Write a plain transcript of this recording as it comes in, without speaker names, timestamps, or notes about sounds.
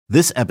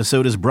This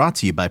episode is brought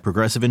to you by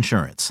Progressive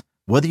Insurance.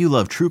 Whether you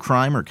love true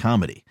crime or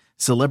comedy,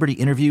 celebrity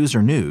interviews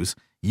or news,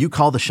 you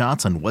call the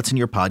shots on what's in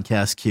your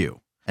podcast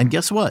queue. And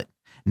guess what?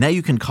 Now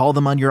you can call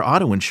them on your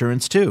auto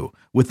insurance too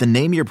with the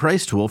Name Your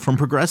Price tool from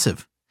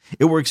Progressive.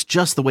 It works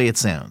just the way it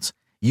sounds.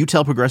 You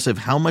tell Progressive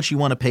how much you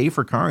want to pay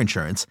for car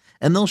insurance,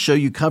 and they'll show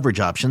you coverage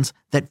options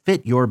that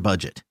fit your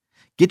budget.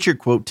 Get your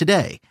quote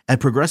today at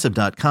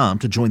Progressive.com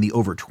to join the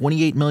over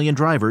 28 million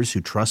drivers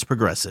who trust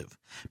Progressive.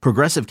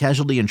 Progressive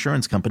Casualty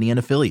Insurance Company and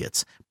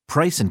Affiliates.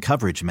 Price and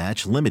coverage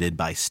match limited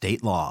by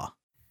state law.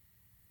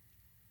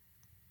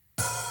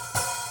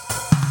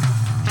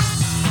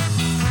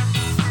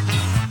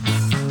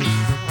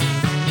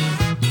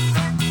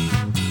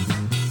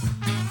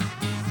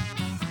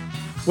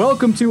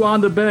 Welcome to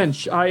On the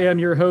Bench. I am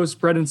your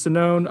host, Brendan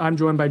Sonnone. I'm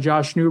joined by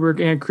Josh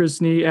Newberg and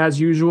Chris Nee, as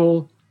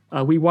usual.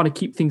 We want to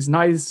keep things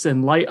nice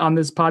and light on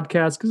this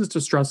podcast because it's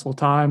a stressful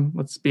time,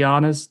 let's be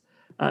honest.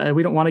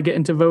 We don't want to get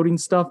into voting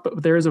stuff,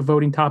 but there is a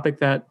voting topic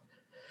that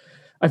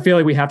I feel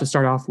like we have to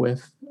start off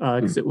with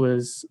because it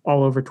was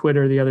all over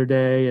Twitter the other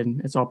day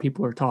and it's all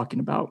people are talking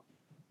about.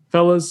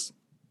 Fellas,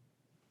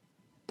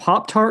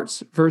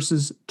 Pop-Tarts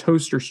versus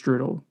toaster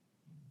strudel.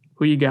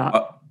 Who you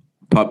got?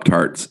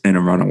 Pop-Tarts in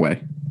a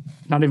runaway.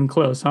 Not even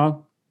close, huh?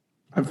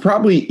 I've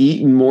probably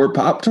eaten more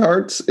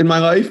Pop-Tarts in my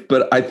life,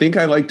 but I think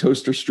I like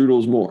toaster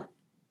strudels more.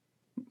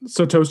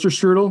 So toaster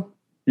strudel?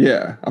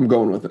 Yeah, I'm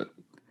going with it.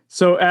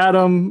 So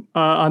Adam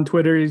on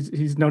Twitter,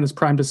 he's known as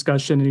Prime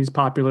Discussion, and he's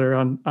popular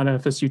on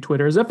FSU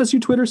Twitter. Is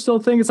FSU Twitter still a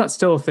thing? It's not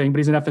still a thing, but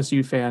he's an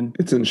FSU fan.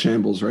 It's in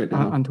shambles right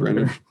now on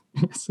Twitter.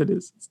 Yes, it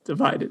is. It's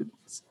divided.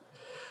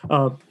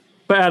 But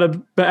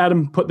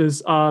Adam put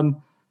this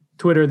on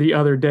Twitter the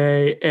other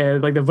day,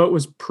 and like the vote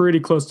was pretty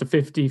close to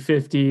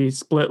 50-50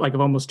 split, like of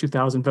almost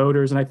 2,000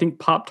 voters. And I think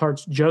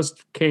Pop-Tarts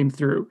just came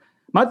through.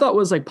 My thought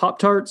was like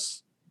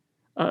Pop-Tarts.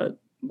 I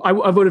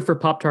voted for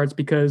Pop-Tarts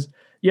because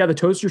the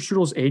toaster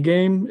strudel's A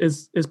game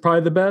is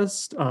probably the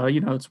best.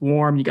 It's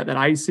warm, you got that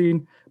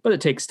icing, but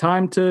it takes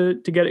time to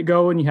get it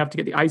going. You have to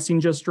get the icing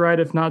just right.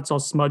 If not, it's all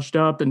smudged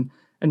up and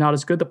not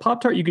as good. The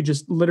Pop-Tart, you could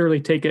just literally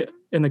take it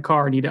in the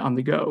car and eat it on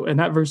the go. And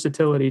that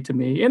versatility to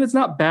me, and it's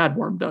not bad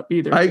warmed up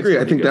either. I agree.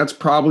 I think that's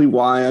probably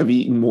why I've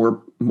eaten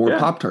more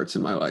Pop-Tarts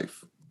in my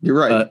life. You're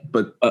right.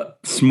 But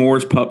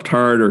s'mores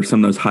Pop-Tart or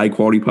some of those high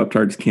quality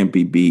Pop-Tarts can't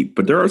be beat,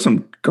 but there are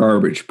some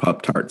garbage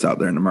Pop-Tarts out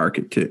there in the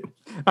market too.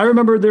 I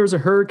remember there was a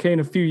hurricane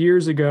a few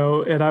years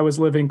ago and I was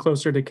living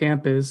closer to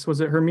campus.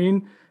 Was it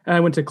Hermine? And I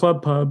went to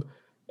Club Pub,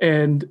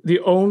 and the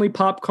only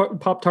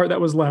Pop-Tart that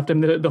was left,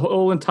 and the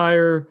whole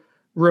entire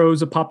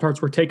rows of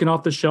Pop-Tarts were taken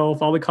off the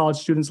shelf. All the college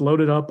students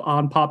loaded up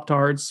on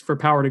Pop-Tarts for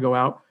power to go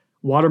out.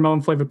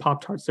 Watermelon flavored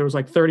Pop-Tarts. There was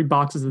like 30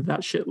 boxes of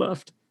that shit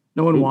left.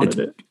 No one wanted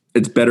it.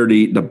 It's better to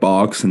eat the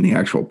box than the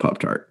actual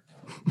Pop-Tart.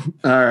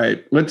 All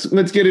right, let's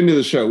get into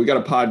the show. We got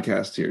a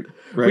podcast here,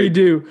 right? We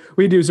do.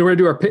 So we're gonna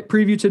do our pit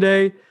preview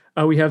today.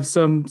 We have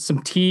some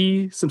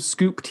tea, some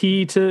scoop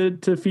tea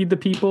to feed the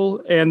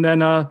people, and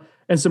then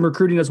and some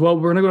recruiting as well.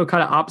 We're gonna go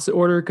kind of opposite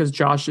order because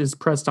Josh is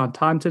pressed on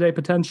time today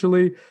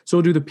potentially. So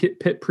we'll do the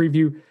pit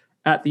preview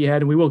at the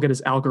end. We will get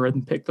his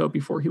algorithm pick though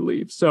before he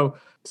leaves. So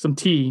some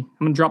tea.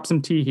 I'm gonna drop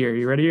some tea here.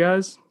 You ready,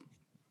 guys?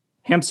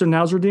 Hamster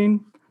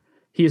Nasruddin.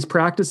 He is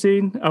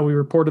practicing. We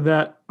reported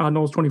that on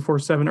Noles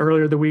 24/7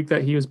 earlier the week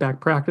that he was back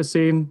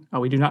practicing.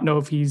 We do not know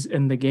if he's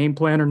in the game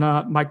plan or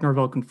not. Mike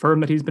Norvell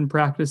confirmed that he's been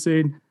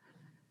practicing.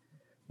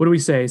 What do we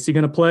say? Is he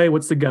going to play?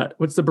 What's the gut?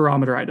 What's the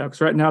barometer,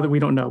 Idux? Right now that we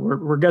don't know.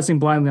 We're guessing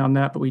blindly on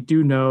that, but we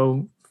do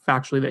know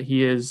factually that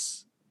he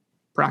is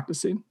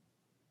practicing.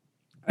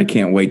 I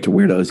can't wait to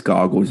wear those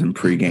goggles in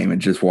pregame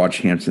and just watch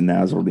Hamster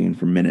Nasruddin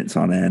for minutes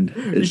on end.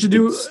 You should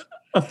do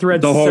a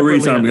thread. The whole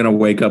reason I'm going to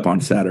wake up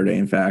on Saturday,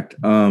 in fact.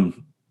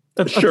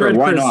 Sure,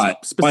 why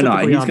not? Why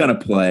not? He's going to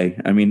play.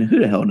 I mean, who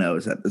the hell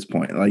knows at this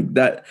point? Like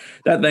that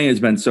thing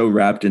has been so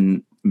wrapped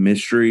in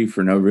mystery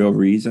for no real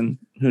reason.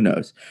 Who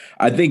knows?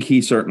 I think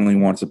he certainly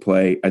wants to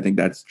play. I think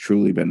that's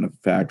truly been the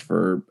fact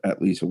for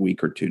at least a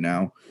week or two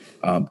now,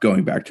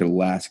 going back to the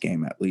last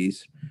game at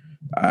least.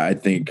 I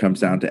think it comes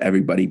down to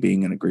everybody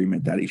being in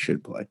agreement that he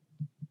should play.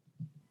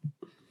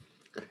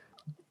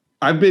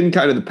 I've been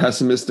kind of the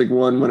pessimistic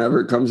one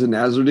whenever it comes to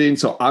Nasruddin,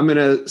 so I'm going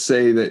to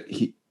say that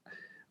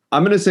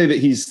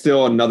he's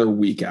still another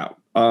week out.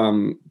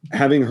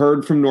 Having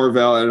heard from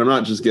Norvell, and I'm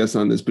not just guessing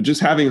on this, but just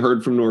having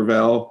heard from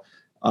Norvell,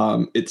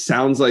 it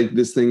sounds like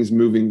this thing's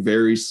moving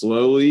very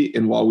slowly.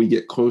 And while we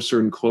get closer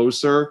and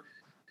closer,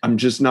 I'm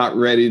just not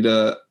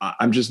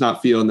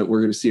feeling that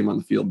we're going to see him on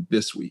the field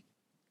this week.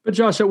 But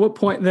Josh, at what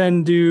point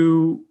then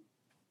do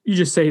you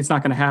just say it's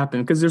not going to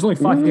happen? Because there's only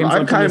 5 games.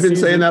 I've kind of been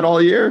saying that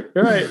all year.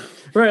 Right.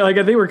 Like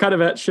I think we're kind of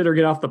at shit or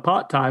get off the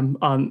pot time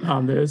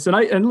on this.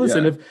 And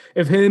listen,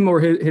 if him or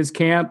his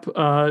camp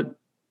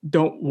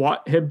don't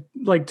want him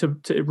like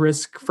to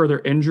risk further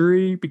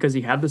injury because he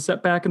had the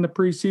setback in the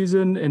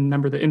preseason, and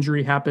remember the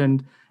injury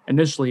happened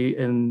initially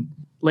in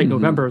late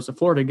November as a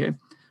Florida game.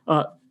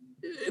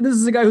 This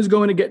is a guy who's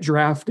going to get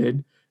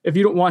drafted. If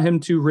you don't want him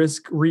to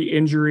risk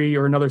re-injury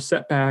or another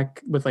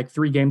setback with like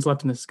 3 games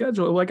left in the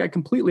schedule, like I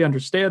completely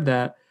understand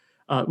that.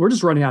 We're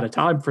just running out of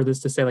time for this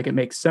to say like it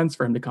makes sense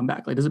for him to come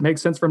back. Like, does it make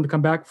sense for him to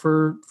come back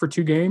for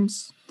 2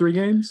 games, 3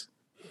 games?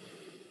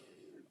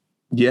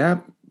 Yeah,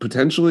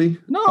 potentially.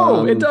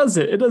 No, it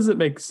doesn't. It doesn't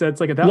make sense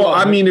like at that. Well,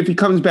 I mean, if he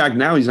comes back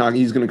now, he's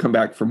going to come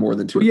back for more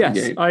than 2 games.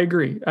 Games. I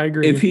agree.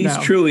 If he's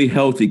truly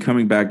healthy,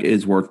 coming back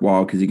is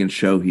worthwhile because he can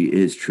show he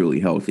is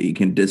truly healthy. He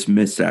can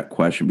dismiss that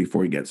question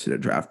before he gets to the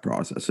draft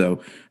process. So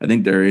I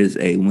think there is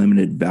a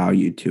limited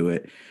value to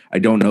it. I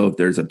don't know if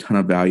there's a ton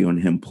of value in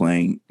him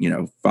playing,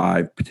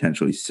 5,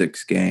 potentially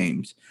 6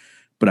 games.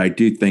 But I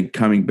do think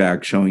coming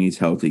back, showing he's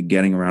healthy,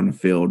 getting around the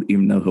field,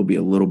 even though he'll be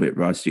a little bit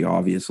rusty,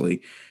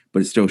 obviously,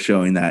 but it's still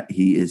showing that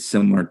he is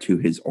similar to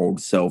his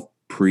old self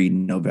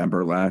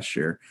pre-November last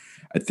year.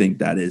 I think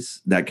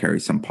that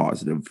carries some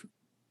positive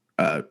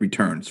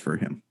returns for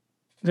him.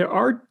 There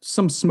are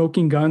some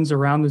smoking guns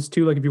around this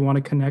too. Like if you want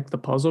to connect the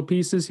puzzle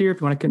pieces here,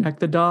 if you want to connect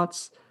the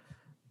dots,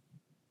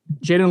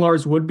 Jayden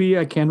Lars-Woodbey,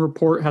 I can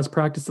report, has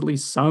practiced at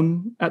least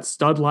some at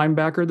stud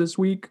linebacker this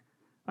week.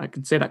 I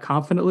can say that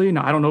confidently.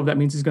 Now, I don't know if that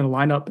means he's going to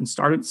line up and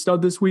start at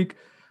stud this week,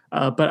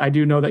 but I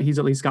do know that he's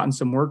at least gotten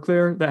some work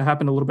there. That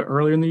happened a little bit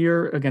earlier in the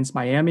year against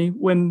Miami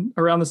when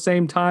around the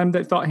same time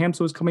they thought Hamsah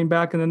was coming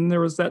back, and then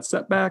there was that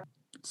setback.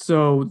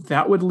 So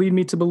that would lead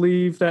me to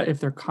believe that if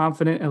they're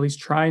confident, at least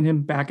trying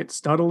him back at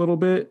stud a little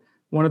bit,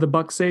 one of the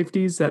Bucs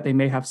safeties, that they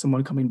may have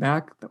someone coming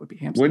back. That would be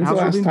Hamsah. When's the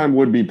last time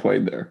Woodbey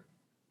played there?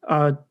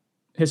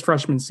 His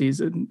freshman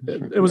season.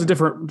 It was a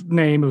different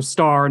name. It was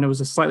Star, and it was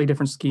a slightly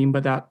different scheme,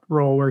 but that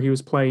role where he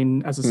was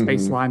playing as a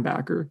space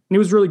linebacker. And he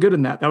was really good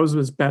in that. That was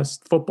his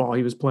best football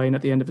he was playing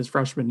at the end of his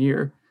freshman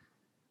year.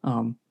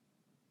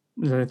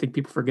 That I think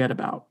people forget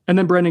about. And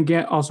then Brendan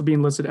Gant also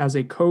being listed as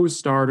a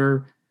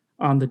co-starter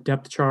on the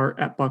depth chart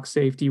at Bucs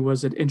safety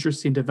was an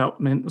interesting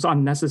development. It was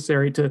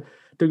unnecessary to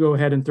go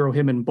ahead and throw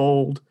him in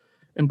bold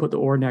and put the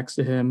or next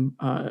to him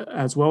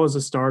as well as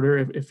a starter.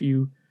 If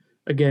you,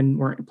 again,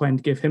 weren't planning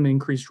to give him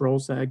increased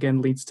roles, that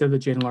again leads to the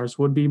Jayden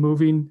Lars-Woodbey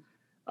moving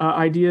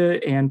idea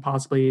and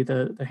possibly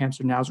the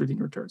Hamsah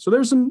Nasruddin return. So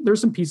there's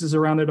some pieces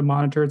around it to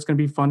monitor. It's going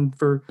to be fun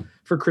for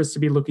Chris to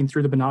be looking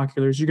through the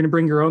binoculars. You're going to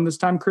bring your own this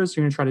time, Chris? Or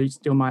you're going to try to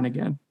steal mine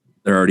again?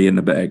 They're already in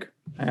the bag.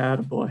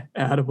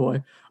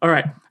 Attaboy. All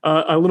right.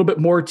 A little bit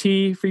more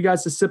tea for you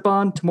guys to sip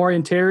on.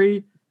 Tamorrion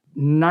Terry,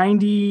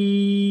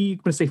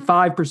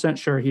 5%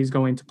 sure he's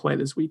going to play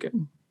this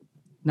weekend.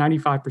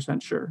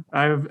 95% sure.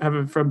 I have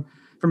it from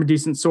a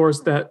decent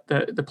source that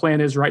the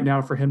plan is right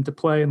now for him to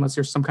play unless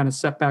there's some kind of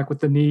setback with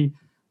the knee.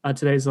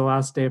 Today's the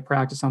last day of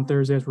practice on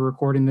Thursday as we're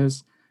recording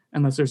this.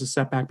 Unless there's a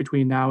setback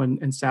between now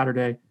and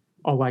Saturday,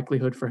 all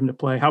likelihood for him to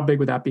play. How big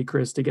would that be,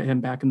 Chris, to get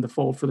him back in the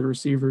fold for the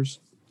receivers?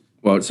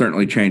 Well, it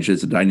certainly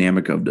changes the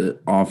dynamic of the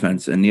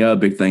offense. And the other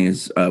big thing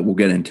is we'll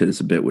get into this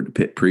a bit with the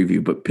Pitt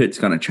preview, but Pitt's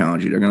going to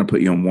challenge you. They're going to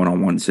put you in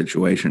one-on-one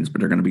situations, but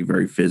they're going to be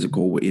very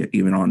physical with you,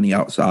 even on the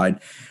outside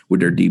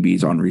with their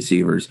DBs on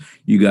receivers.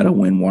 You got to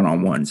win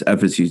one-on-ones.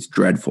 FSU's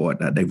dreadful at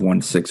that. They've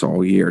won 6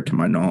 all year, to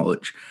my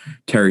knowledge.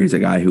 Terry's a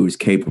guy who is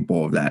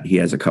capable of that. He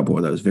has a couple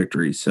of those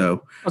victories.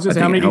 So I was going to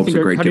say, how many do you think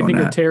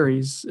are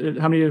Terry's?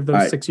 How many of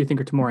those 6 do you think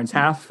are Tamorrion's?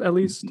 Half, at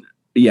least?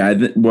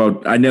 Yeah,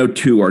 well, I know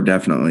 2 are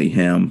definitely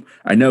him.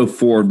 I know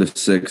 4 of the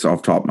 6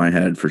 off the top of my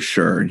head for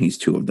sure, and he's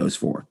 2 of those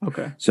 4.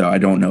 Okay. So I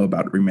don't know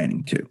about the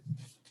remaining 2.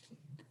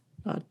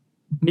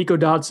 Nico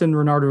Dodson,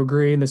 Renardo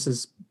Green. This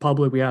is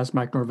public. We asked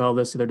Mike Norvell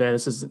this the other day.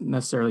 This isn't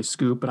necessarily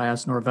scoop, but I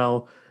asked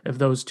Norvell if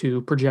those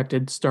 2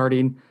 projected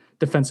starting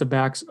defensive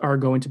backs are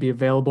going to be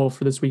available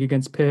for this week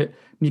against Pitt.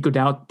 Nico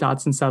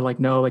Dodson said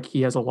no,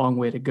 he has a long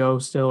way to go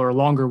still, or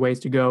longer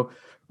ways to go.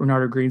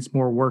 Renardo Green's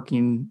more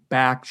working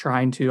back,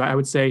 trying to, I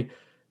would say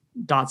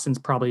Dotson's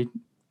probably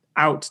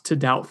out to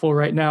doubtful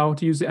right now,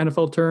 to use the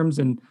NFL terms,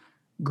 and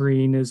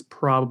Green is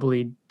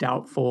probably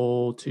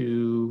doubtful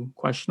to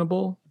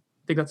questionable.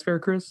 I think that's fair,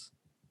 Chris,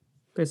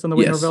 based on the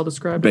way Norvell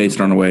described based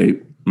on the way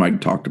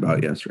Mike talked about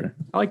it yesterday.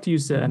 I like to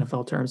use the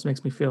NFL terms. It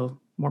makes me feel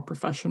more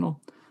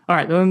professional. All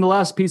right, then the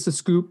last piece of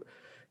scoop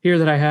here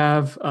that I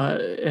have,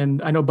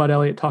 and I know Bud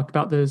Elliott talked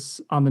about this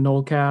on the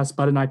Nolecast.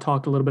 Bud and I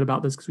talked a little bit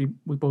about this because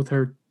we both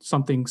heard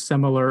something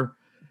similar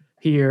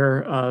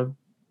here,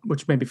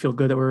 which made me feel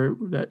good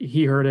that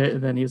he heard it.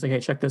 And then he was like, hey,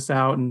 check this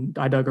out. And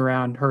I dug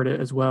around, heard it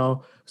as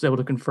well, was able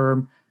to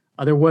confirm.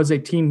 There was a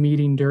team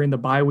meeting during the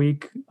bye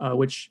week,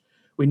 which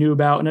we knew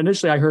about. And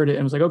initially I heard it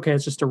and was like, okay,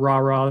 it's just a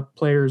rah-rah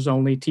players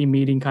only team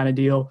meeting kind of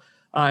deal.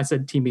 I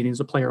said team meeting is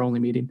a player only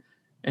meeting.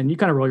 And you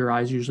kind of roll your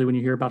eyes usually when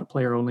you hear about a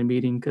player only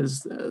meeting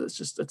because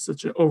it's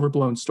such an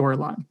overblown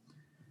storyline.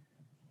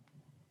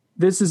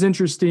 This is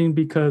interesting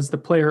because the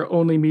player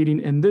only meeting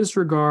in this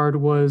regard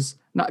was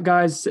not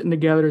guys sitting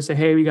together to say,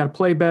 hey, we got to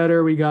play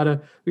better. We got to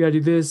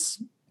do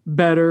this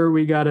better.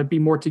 We got to be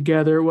more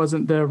together. It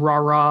wasn't the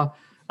rah-rah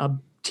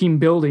team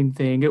building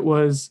thing. It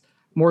was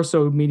more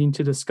so meeting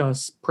to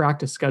discuss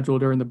practice schedule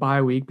during the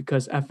bye week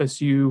because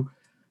FSU,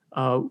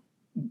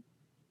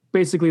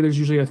 basically there's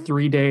usually a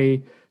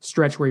 3-day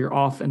stretch where you're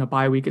off, and a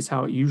bye week is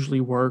how it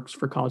usually works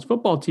for college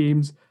football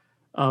teams.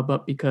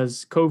 But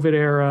because COVID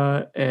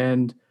era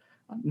and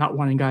not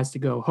wanting guys to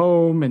go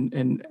home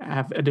and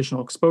have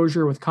additional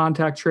exposure with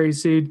contact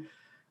tracing,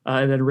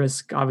 and then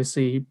risk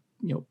obviously,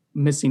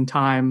 missing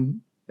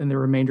time in the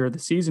remainder of the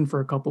season for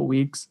a couple of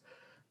weeks.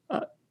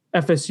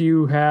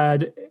 FSU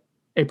had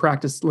a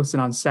practice listed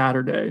on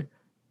Saturday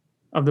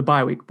of the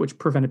bye week, which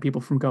prevented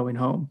people from going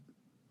home.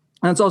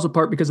 And it's also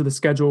part because of the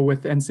schedule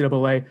with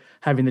NCAA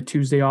having the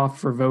Tuesday off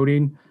for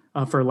voting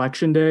for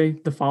election day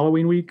the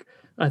following week.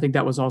 I think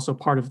that was also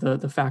part of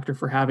the factor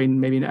for having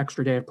maybe an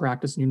extra day of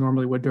practice than you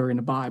normally would during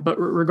a bye. But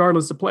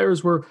regardless, the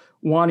players were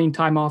wanting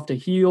time off to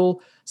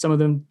heal, some of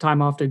them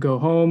time off to go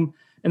home.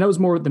 And that was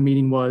more what the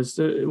meeting was.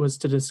 It was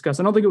to discuss.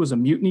 I don't think it was a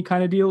mutiny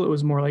kind of deal. It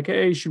was more like,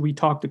 hey, should we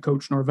talk to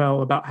Coach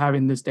Norvell about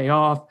having this day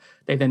off?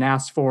 They then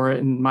asked for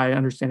it. And my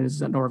understanding is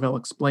that Norvell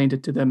explained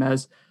it to them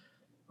as,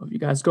 well, if you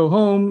guys go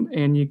home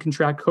and you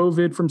contract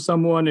COVID from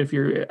someone, if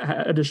you're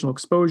additional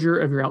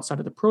exposure, if you're outside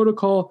of the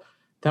protocol,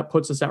 that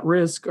puts us at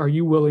risk. Are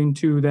you willing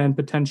to then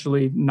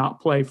potentially not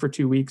play for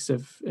 2 weeks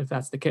if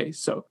that's the case?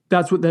 So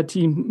that's what that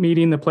team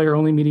meeting, the player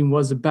only meeting,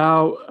 was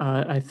about.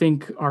 I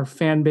think our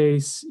fan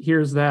base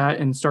hears that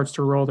and starts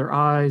to roll their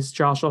eyes.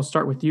 Josh, I'll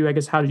start with you. I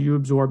guess, how did you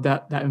absorb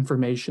that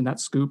information, that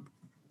scoop?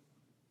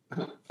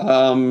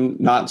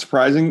 Not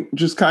surprising,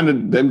 just kind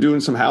of them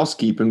doing some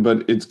housekeeping,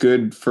 but it's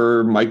good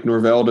for Mike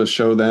Norvell to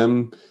show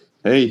them,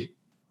 hey,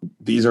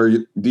 these are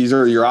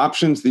your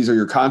options. These are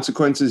your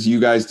consequences.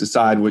 You guys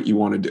decide what you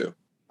want to do.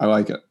 I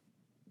like it.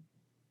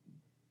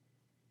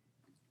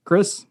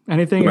 Chris,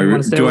 anything? Do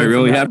I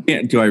really have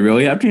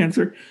to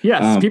answer?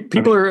 Yes.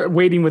 People are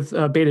waiting with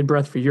bated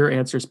breath for your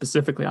answer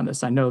specifically on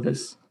this. I know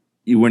this.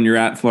 When you're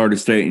at Florida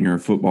State and you're a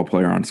football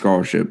player on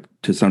scholarship,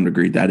 to some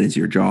degree, that is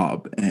your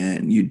job,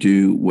 and you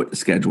do what the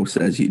schedule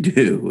says you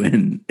do,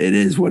 and it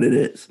is what it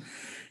is.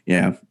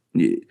 Yeah.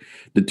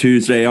 The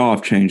Tuesday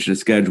off changed the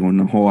schedule, and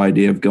the whole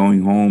idea of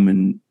going home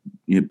and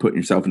putting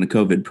yourself in the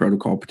COVID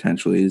protocol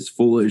potentially is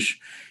foolish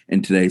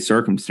in today's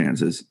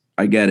circumstances.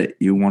 I get it.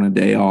 You want a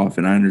day off,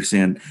 and I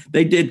understand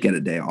they did get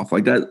a day off.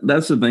 Like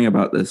that's the thing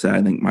about this that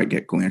I think might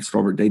get glanced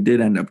over. They did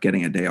end up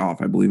getting a day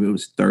off. I believe it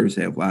was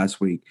Thursday of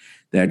last week.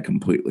 They had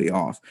completely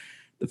off.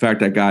 The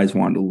fact that guys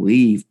wanted to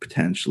leave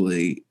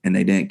potentially and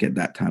they didn't get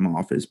that time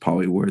off is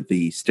probably where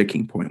the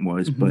sticking point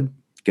was, but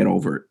get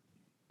over it.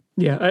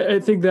 Yeah,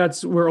 I think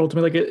that's where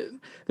ultimately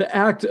the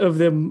act of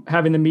them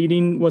having the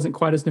meeting wasn't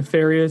quite as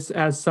nefarious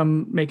as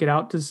some make it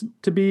out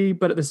to be.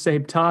 But at the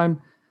same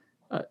time,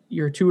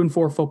 you're a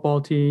 2-4 football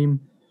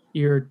team.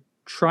 You're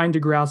trying to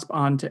grasp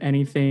onto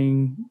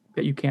anything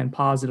that you can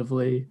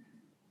positively,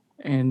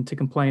 and to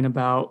complain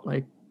about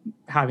like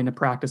having to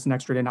practice an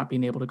extra day, not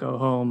being able to go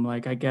home.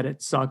 Like, I get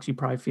it sucks. You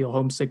probably feel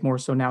homesick more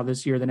so now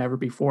this year than ever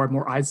before,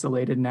 more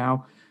isolated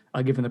now,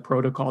 given the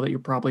protocol that you're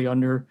probably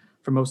under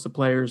for most of the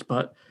players.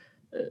 But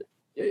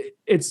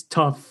it's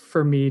tough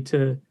for me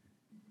to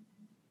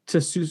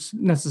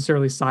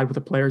necessarily side with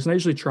the players. And I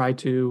usually try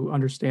to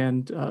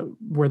understand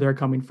where they're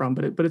coming from,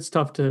 but it's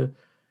tough to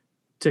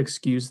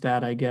excuse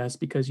that, I guess,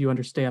 because you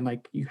understand,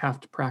 like, you have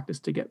to practice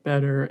to get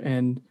better.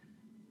 And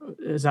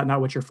is that not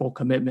what your full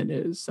commitment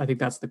is? I think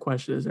that's the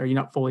question, is, are you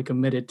not fully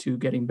committed to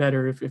getting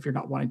better if you're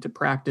not wanting to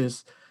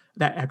practice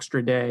that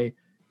extra day?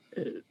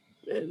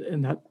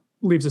 And that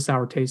leaves a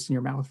sour taste in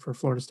your mouth for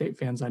Florida State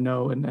fans, I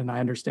know, and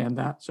I understand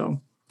that.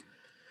 So,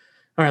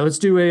 all right, let's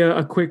do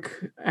a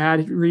quick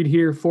ad read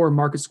here for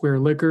Market Square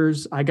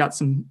Liquors. I got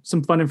some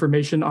fun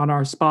information on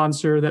our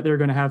sponsor, that they're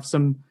going to have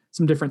some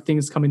different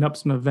things coming up,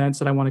 some events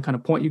that I want to kind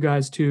of point you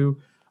guys to.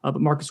 But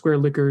Market Square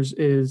Liquors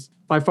is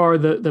by far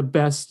the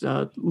best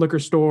liquor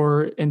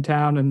store in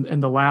town,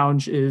 and the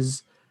lounge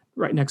is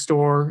right next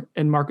door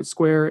in Market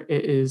Square.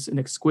 It is an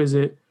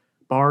exquisite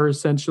bar,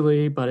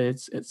 essentially, but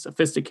it's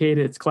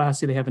sophisticated, it's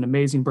classy. They have an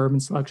amazing bourbon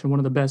selection,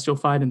 one of the best you'll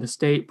find in the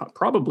state,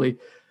 probably,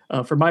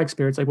 from my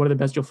experience, like one of the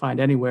best you'll find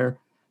anywhere,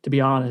 to be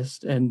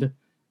honest. And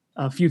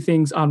a few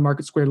things on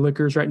Market Square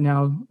Liquors right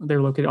now.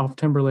 They're located off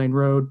Timberlane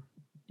Road.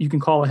 You can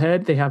call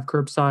ahead. They have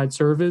curbside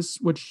service,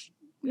 which,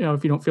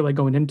 if you don't feel like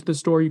going into the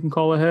store, you can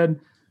call ahead,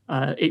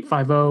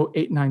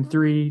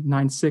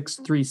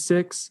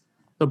 850-893-9636.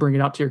 They'll bring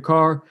it out to your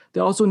car.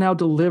 They also now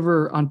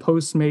deliver on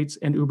Postmates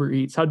and Uber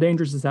Eats. How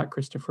dangerous is that,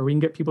 Christopher? We can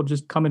get people to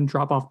just come and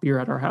drop off beer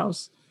at our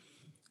house.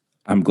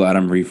 I'm glad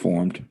I'm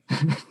reformed.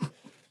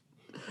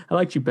 I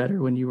liked you better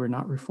when you were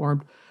not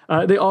reformed.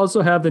 They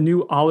also have the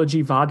new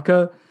Ology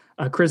vodka.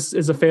 Chris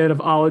is a fan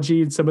of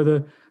Ology and some of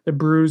the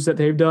brews that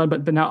they've done,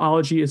 but now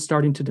Ology is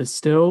starting to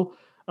distill.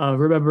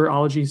 Remember,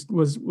 Ology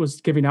was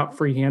giving out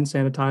free hand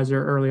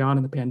sanitizer early on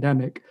in the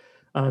pandemic.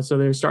 So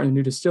they're starting a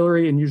new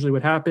distillery. And usually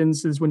what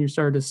happens is when you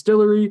start a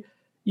distillery,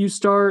 you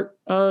start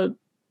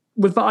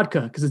with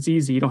vodka because it's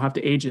easy. You don't have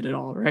to age it at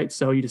all, right?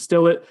 So you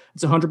distill it.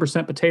 It's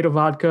 100% potato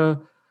vodka,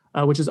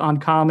 which is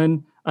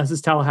uncommon. This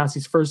is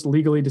Tallahassee's first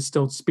legally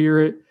distilled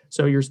spirit.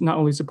 So you're not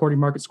only supporting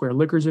Market Square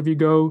Liquors if you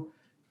go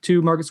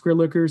to Market Square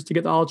Liquors to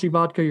get the Ology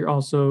vodka, you're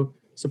also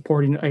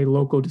supporting a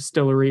local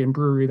distillery and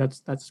brewery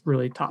that's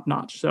really top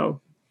notch.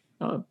 So,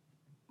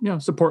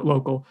 support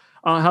local.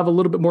 I'll have a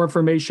little bit more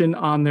information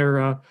on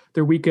their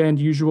weekend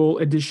usual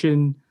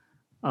edition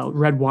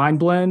red wine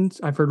blend.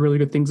 I've heard really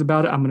good things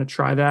about it. I'm going to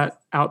try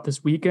that out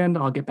this weekend.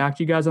 I'll get back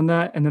to you guys on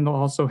that. And then they'll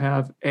also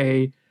have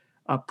a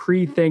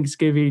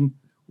pre-Thanksgiving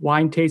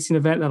wine tasting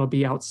event that'll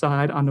be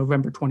outside on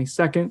November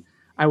 22nd.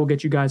 I will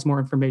get you guys more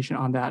information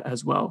on that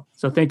as well.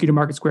 So thank you to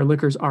Market Square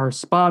Liquors, our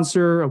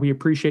sponsor. We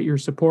appreciate your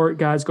support.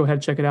 Guys, go ahead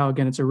and check it out.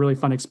 Again, it's a really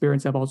fun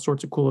experience. They have all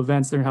sorts of cool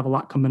events. They're going to have a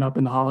lot coming up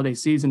in the holiday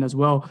season as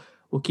well.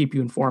 We'll keep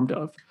you informed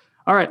of.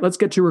 All right, let's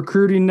get to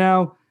recruiting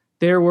now.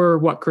 There were,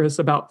 Chris,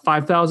 about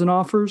 5,000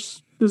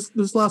 offers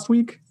this last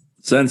week?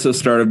 Since the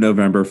start of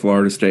November,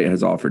 Florida State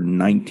has offered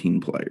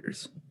 19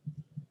 players.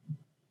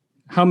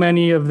 How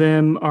many of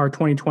them are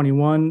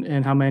 2021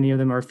 and how many of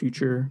them are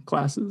future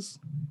classes?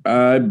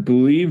 I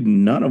believe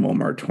none of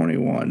them are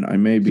 21. I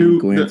may be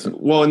glancing.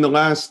 In the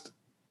last...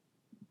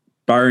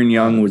 Byron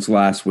Young was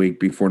last week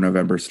before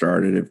November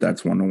started, if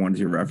that's one of the ones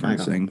you're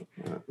referencing.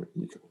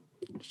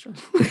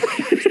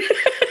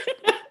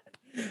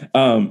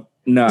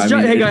 No,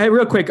 hey,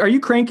 real quick. Are you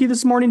cranky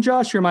this morning,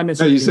 Josh, or am I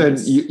missing? No,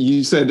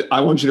 you said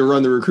I want you to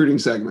run the recruiting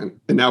segment,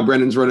 and now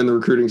Brendan's running the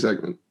recruiting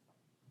segment.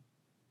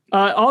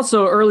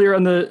 Also, earlier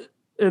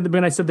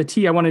when I said the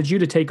T, I wanted you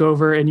to take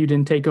over, and you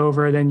didn't take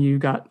over. Then you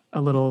got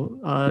a little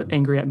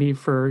angry at me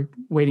for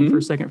waiting for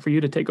a second for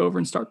you to take over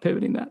and start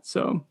pivoting that.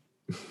 So,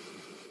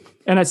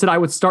 and I said I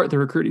would start the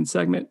recruiting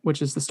segment,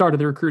 which is the start of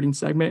the recruiting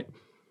segment.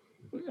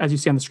 As you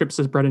see on the script, it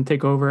says Brendan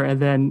take over,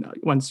 and then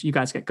once you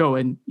guys get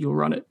going, you'll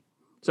run it.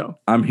 So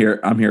I'm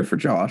here for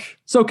Josh.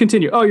 So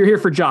continue. Oh, you're here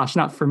for Josh,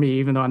 not for me,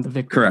 even though I'm the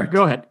victim.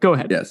 Correct. Go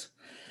ahead. Yes.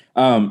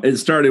 It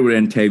started with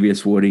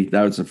Antavius Woody.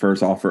 That was the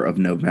first offer of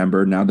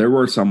November. Now, there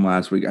were some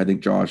last week. I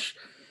think Josh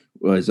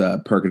was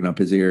perking up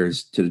his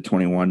ears to the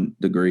 21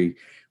 degree.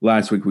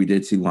 Last week, we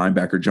did see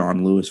linebacker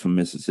John Lewis from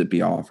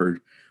Mississippi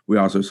offered. We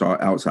also saw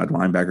outside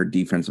linebacker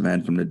defensive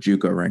end from the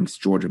JUCO ranks,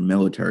 Georgia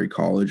Military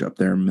College up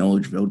there in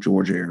Milledgeville,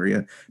 Georgia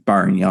area.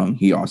 Byron Young,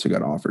 he also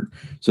got offered.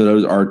 So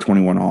those are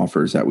 21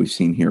 offers that we've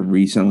seen here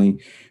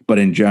recently. But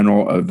in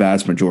general, a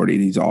vast majority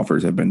of these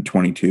offers have been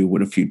 22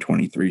 with a few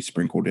 23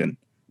 sprinkled in.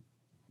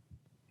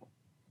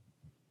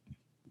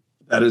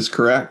 That is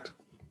correct.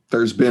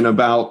 There's been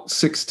about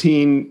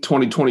 16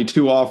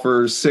 2022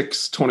 offers,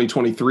 6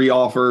 2023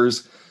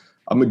 offers.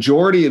 A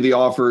majority of the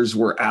offers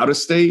were out of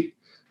state.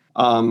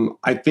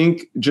 I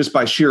think just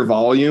by sheer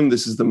volume,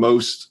 this is the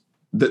most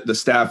that the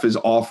staff has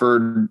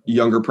offered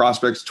younger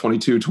prospects,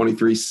 22,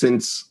 23,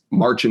 since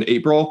March and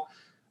April.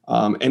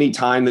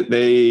 Anytime that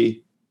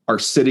they are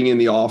sitting in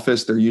the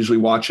office, they're usually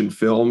watching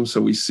film.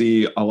 So we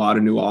see a lot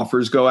of new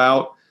offers go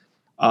out.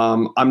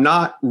 I'm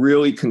not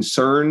really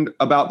concerned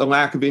about the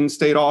lack of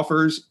in-state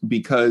offers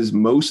because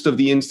most of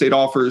the in-state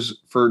offers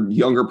for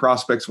younger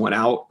prospects went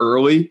out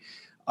early.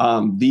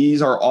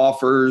 These are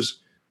offers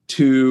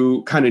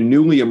to kind of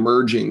newly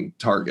emerging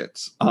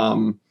targets.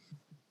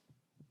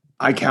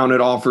 I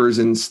counted offers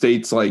in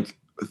states like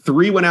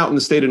 3 went out in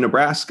the state of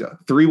Nebraska,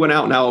 3 went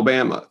out in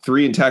Alabama,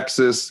 3 in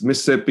Texas,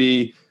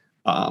 Mississippi,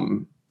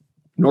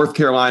 North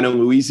Carolina,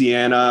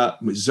 Louisiana,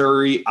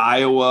 Missouri,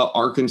 Iowa,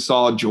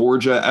 Arkansas,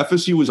 Georgia.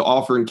 FSU was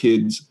offering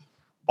kids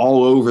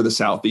all over the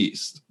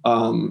Southeast.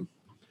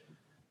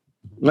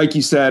 Like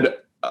you said,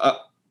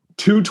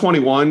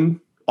 221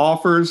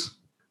 offers.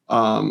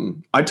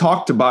 I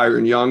talked to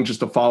Byron Young, just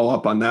to follow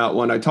up on that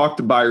one. I talked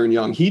to Byron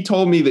Young. He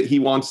told me that he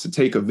wants to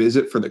take a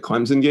visit for the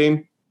Clemson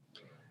game.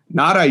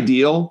 Not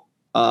ideal,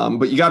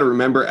 but you got to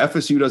remember,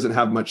 FSU doesn't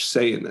have much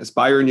say in this.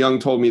 Byron Young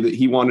told me that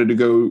he wanted to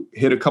go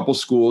hit a couple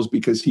schools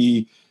because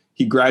he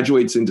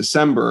graduates in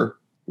December,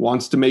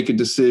 wants to make a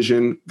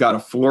decision, got a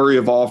flurry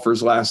of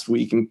offers last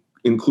week,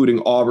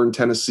 including Auburn,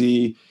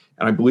 Tennessee,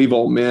 and I believe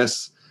Ole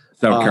Miss.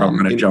 South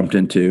Carolina jumped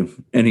into,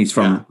 and he's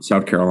from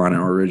South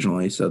Carolina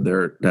originally, so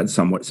that's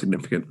somewhat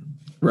significant.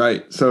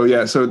 Right. So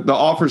the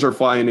offers are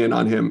flying in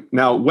on him.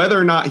 Now, whether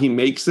or not he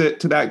makes it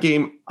to that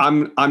game,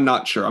 I'm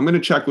not sure. I'm going to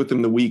check with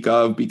him the week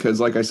of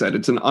because, like I said,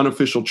 it's an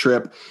unofficial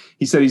trip.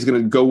 He said he's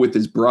going to go with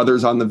his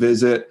brothers on the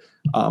visit,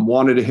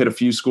 wanted to hit a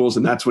few schools,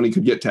 and that's when he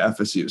could get to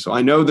FSU. So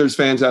I know there's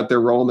fans out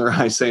there rolling their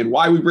eyes saying,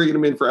 why are we bringing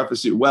him in for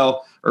FSU?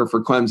 Or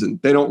for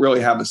Clemson. They don't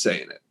really have a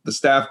say in it. The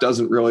staff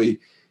doesn't really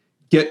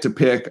get to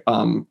pick.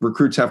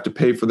 Recruits have to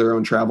pay for their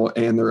own travel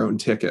and their own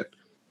ticket.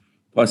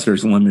 Plus,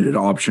 there's limited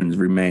options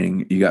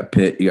remaining. You got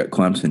Pitt, you got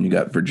Clemson, you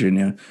got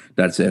Virginia.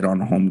 That's it on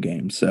a home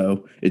game.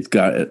 So it's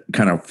got to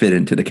kind of fit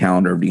into the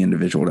calendar of the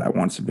individual that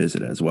wants to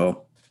visit as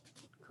well.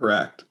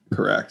 Correct.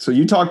 So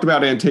you talked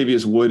about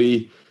Antavius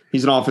Woody.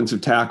 He's an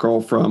offensive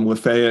tackle from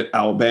Lafayette,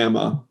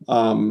 Alabama.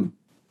 I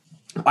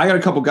got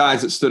a couple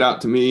guys that stood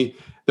out to me.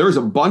 There was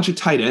a bunch of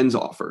tight ends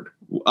offered.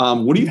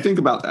 What do you think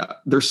about that?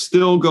 They're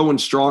still going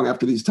strong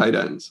after these tight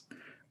ends.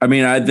 I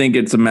mean, I think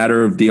it's a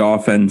matter of the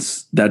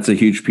offense. That's a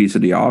huge piece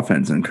of the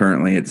offense. And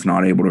currently it's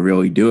not able to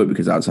really do it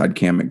because outside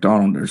Cam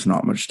McDonald, there's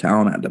not much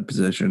talent at the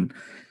position.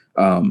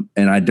 And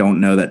I don't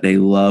know that they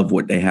love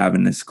what they have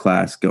in this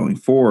class going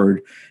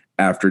forward.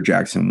 after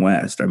Jackson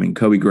West. I mean,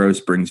 Kobe Gross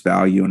brings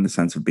value in the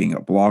sense of being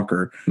a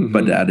blocker,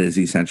 but that is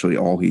essentially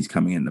all he's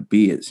coming in to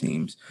be, it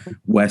seems.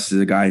 West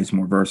is a guy who's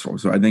more versatile.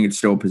 So I think it's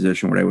still a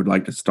position where they would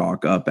like to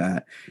stock up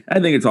at. I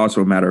think it's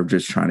also a matter of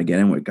just trying to get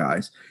in with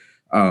guys.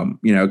 A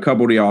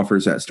couple of the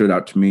offers that stood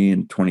out to me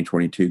in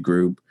 2022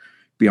 group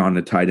beyond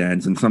the tight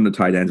ends, and some of the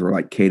tight ends were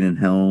like Caden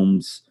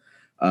Helms,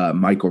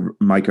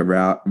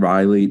 Micah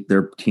Riley,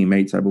 their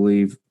teammates, I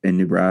believe, in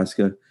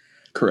Nebraska.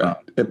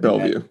 Correct. At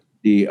Bellevue.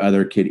 The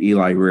other kid,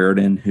 Eli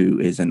Reardon, who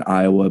is in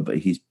Iowa, but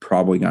he's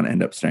probably going to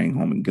end up staying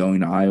home and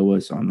going to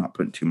Iowa, so I'm not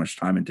putting too much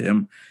time into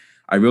him.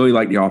 I really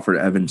like the offer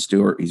to Evan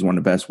Stewart. He's one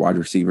of the best wide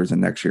receivers in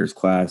next year's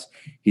class.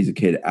 He's a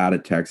kid out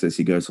of Texas.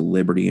 He goes to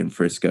Liberty in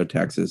Frisco,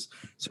 Texas,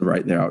 so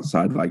right there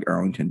outside like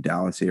Arlington,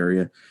 Dallas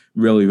area.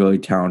 Really, really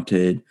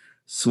talented.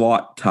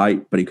 Slot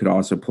tight, but he could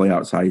also play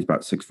outside. He's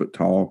about 6 foot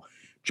tall.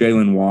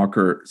 Jalen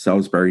Walker,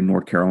 Salisbury,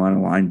 North Carolina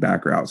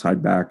linebacker,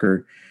 outside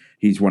backer.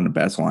 He's one of the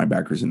best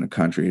linebackers in the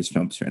country. His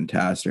film's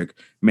fantastic.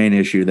 Main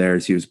issue there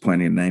is he was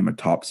planning to name a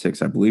top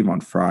 6, I believe,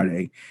 on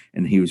Friday,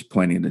 and he was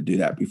planning to do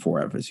that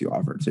before FSU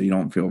offered. So you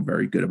don't feel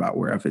very good about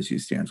where FSU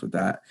stands with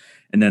that.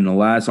 And then the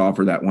last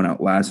offer that went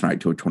out last night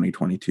to a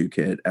 2022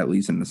 kid, at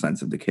least in the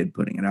sense of the kid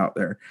putting it out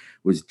there,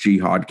 was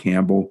Jihad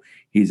Campbell.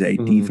 He's a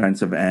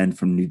defensive end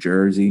from New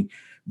Jersey.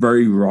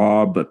 Very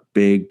raw, but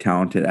big,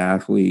 talented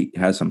athlete.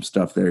 Has some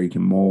stuff there he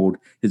can mold.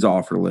 His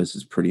offer list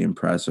is pretty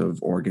impressive.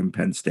 Oregon,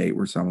 Penn State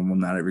were some of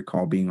them that I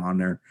recall being on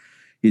there.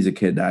 He's a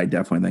kid that I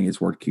definitely think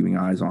is worth keeping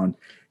eyes on.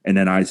 And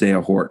then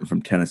Isaiah Horton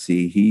from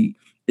Tennessee. He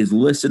is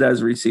listed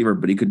as a receiver,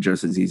 but he could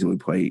just as easily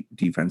play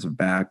defensive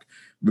back.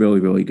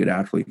 Really, really good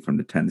athlete from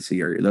the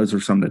Tennessee area. Those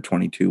are some of the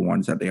 22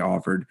 ones that they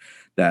offered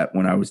that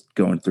when I was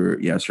going through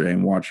it yesterday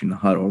and watching the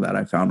huddle that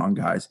I found on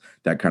guys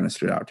that kind of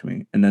stood out to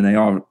me. And then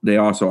they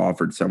also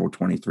offered several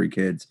 23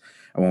 kids.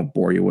 I won't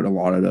bore you with a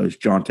lot of those.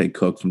 Jonte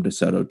Cook from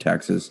DeSoto,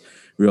 Texas,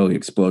 really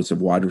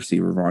explosive wide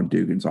receiver. Von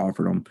Dugans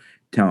offered him.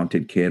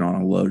 Talented kid on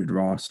a loaded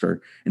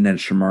roster. And then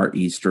Shamar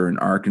Easter in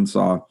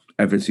Arkansas.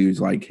 FSU is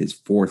like his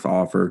 4th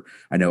offer.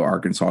 I know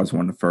Arkansas is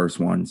one of the first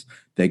ones.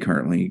 They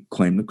currently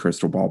claim the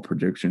crystal ball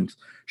predictions.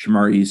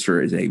 Shamar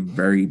Easter is a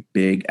very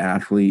big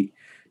athlete,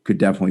 could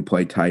definitely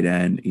play tight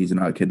end. He's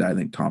another kid that I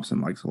think Thompson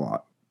likes a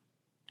lot.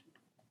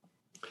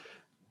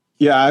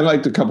 Yeah, I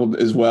liked a couple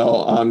as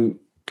well.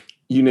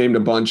 You named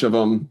a bunch of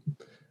them.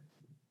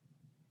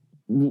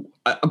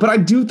 But I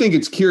do think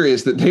it's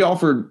curious that they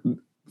offered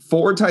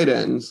 4 tight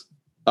ends.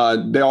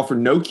 They offered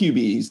no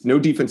QBs, no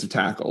defensive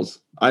tackles.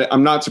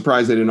 I'm not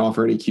surprised they didn't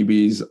offer any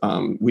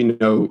QBs. We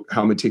know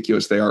how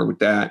meticulous they are with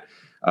that.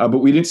 But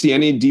we didn't see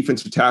any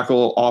defensive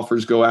tackle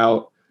offers go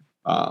out.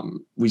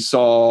 We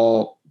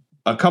saw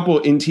a couple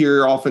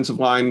interior offensive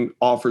line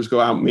offers go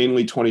out,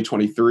 mainly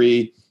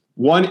 2023.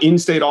 One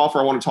in-state offer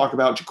I want to talk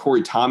about,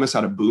 Ja'Cory Thomas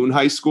out of Boone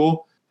High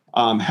School.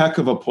 Heck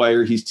of a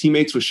player. He's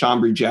teammates with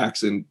Chambry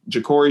Jackson.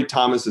 Ja'Cory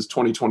Thomas is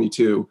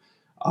 2022.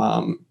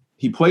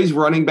 He plays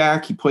running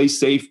back. He plays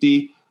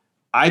safety.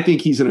 I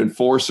think he's an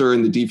enforcer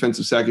in the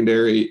defensive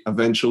secondary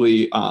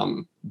eventually.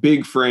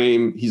 Big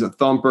frame. He's a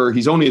thumper.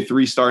 He's only a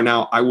 3-star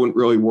now. I wouldn't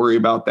really worry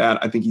about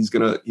that. I think he's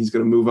gonna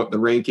move up the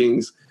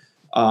rankings.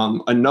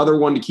 Another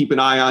one to keep an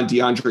eye on,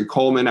 DeAndre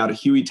Coleman out of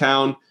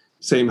Hueytown,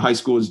 same high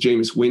school as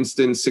Jameis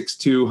Winston,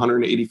 6'2",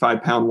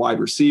 185-pound wide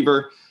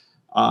receiver.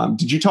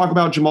 Did you talk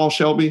about Jamal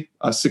Shelby,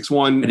 a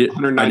 6'1",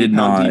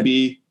 190-pound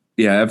DB?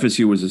 Yeah,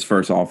 FSU was his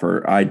first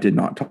offer. I did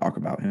not talk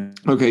about him.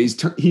 Okay,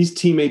 he's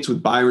teammates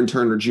with Byron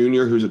Turner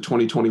Jr., who's a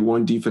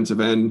 2021 defensive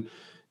end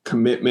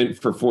commitment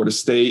for Florida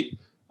State.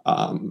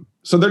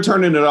 So they're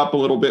turning it up a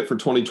little bit for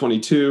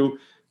 2022,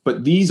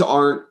 but these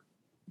aren't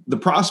the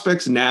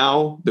prospects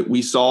now that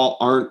we saw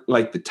aren't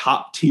like the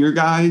top tier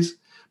guys.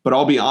 But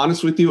I'll be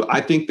honest with you, I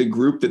think the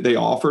group that they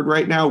offered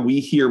right now, we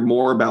hear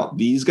more about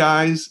these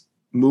guys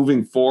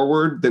moving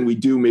forward than we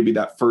do maybe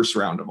that first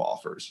round of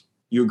offers.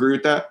 You agree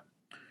with that?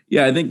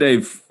 Yeah, I think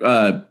they've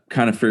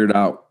kind of figured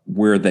out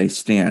where they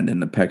stand in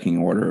the pecking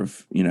order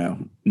of,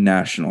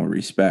 national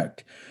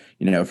respect.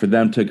 For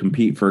them to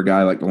compete for a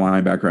guy like the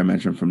linebacker I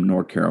mentioned from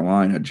North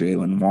Carolina,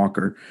 Jalen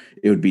Walker,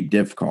 it would be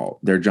difficult.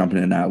 They're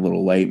jumping in that a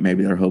little late.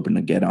 Maybe they're hoping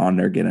to get on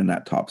there, get in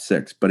that top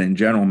 6. But in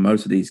general,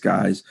 most of these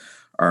guys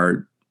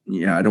are,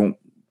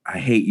 I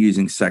hate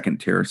using second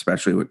tier,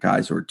 especially with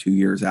guys who are 2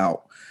 years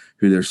out,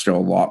 who there's still a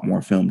lot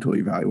more film to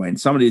evaluate.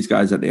 And some of these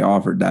guys that they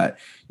offered that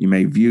you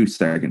may view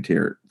second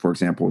tier, for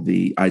example,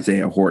 the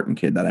Isaiah Horton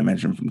kid that I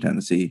mentioned from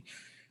Tennessee,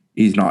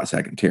 he's not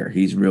second tier.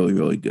 He's really,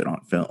 really good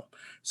on film.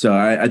 So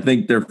I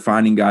think they're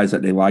finding guys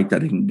that they like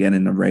that they can get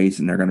in the race,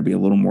 and they're going to be a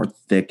little more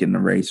thick in the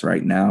race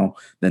right now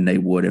than they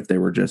would if they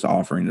were just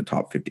offering the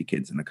top 50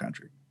 kids in the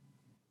country.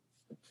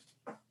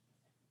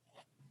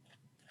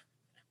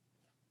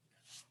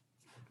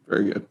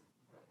 Very good.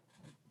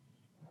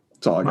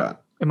 That's all I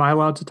got. Am I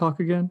allowed to talk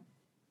again?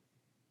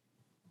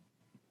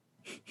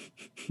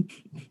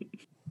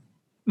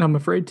 I'm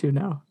afraid to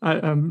now.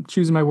 I'm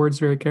choosing my words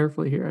very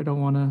carefully here. I don't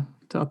want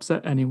to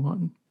upset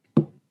anyone.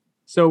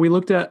 So we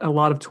looked at a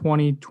lot of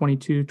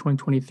 2022,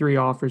 2023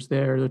 offers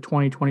there. The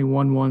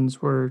 2021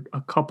 ones were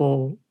a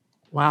couple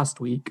last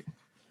week.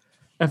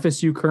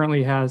 FSU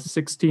currently has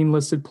 16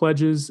 listed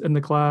pledges in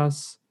the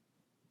class.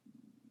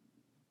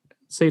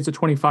 Say it's a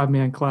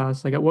 25-man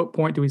class. Like, at what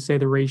point do we say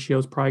the ratio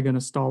is probably going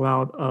to stall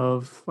out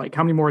of, like,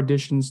 how many more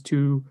additions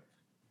to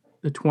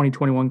the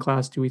 2021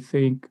 class do we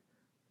think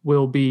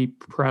will be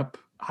prep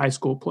high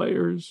school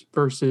players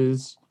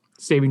versus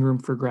saving room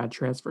for grad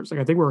transfers? Like,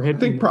 I think we're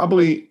hitting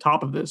probably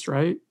top of this,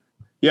 right?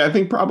 Yeah, I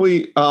think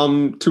probably 2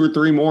 or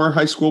 3 more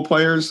high school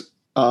players.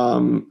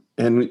 And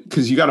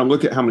because you got to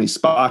look at how many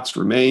spots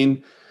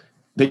remain.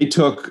 They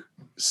took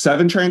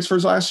 7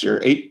 transfers last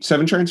year,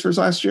 7 transfers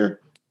last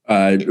year.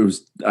 It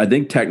was, I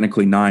think,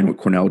 technically 9 with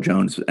Cornell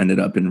Jones ended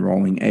up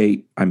enrolling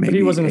 8. But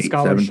he wasn't a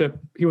scholarship.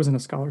 7. He wasn't a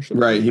scholarship.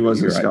 Right. He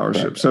wasn't a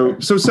scholarship.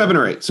 Right. So 7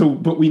 or 8. So,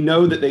 but we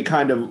know that they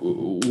kind of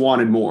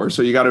wanted more.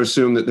 So you got to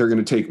assume that they're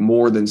going to take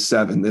more than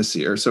 7 this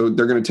year. So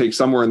they're going to take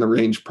somewhere in the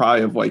range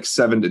probably of like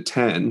 7 to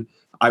 10,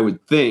 I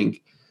would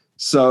think.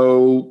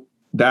 So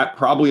that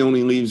probably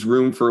only leaves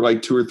room for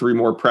like 2 or 3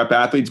 more prep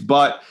athletes,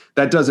 but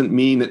that doesn't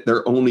mean that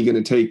they're only going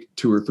to take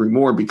 2 or 3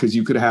 more, because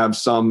you could have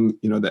some,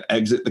 that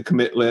exit the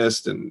commit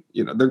list, and,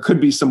 there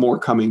could be some more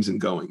comings and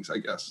goings, I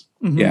guess.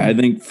 Mm-hmm. Yeah. I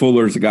think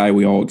Fuller's a guy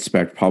we all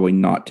expect probably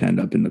not to end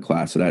up in the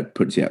class. So that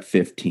puts you at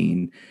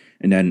 15.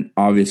 And then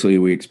obviously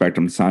we expect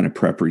him to sign a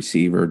prep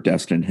receiver,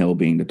 Destin Hill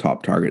being the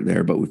top target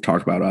there. But we've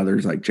talked about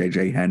others like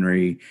JJ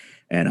Henry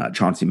and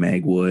Chauncey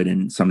Magwood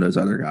and some of those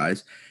other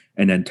guys.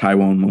 And then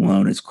Tywone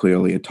Malone is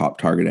clearly a top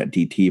target at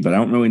DT, but I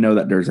don't really know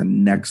that there's a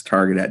next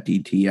target at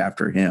DT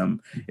after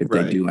him if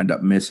they do end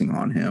up missing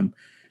on him.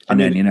 And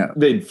then,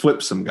 they'd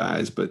flip some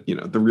guys, but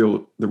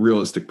the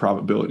realistic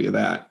probability of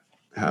that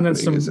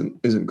happening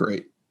isn't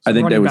great. I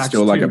think they would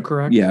still like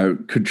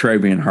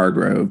Contravian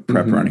Hargrove,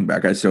 prep running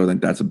back. I still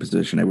think that's a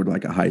position they would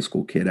like a high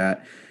school kid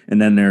at.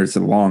 And then there's the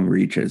long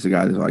reaches, the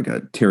guys like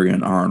a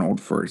Tyrion Arnold,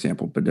 for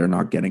example, but they're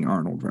not getting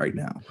Arnold right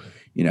now.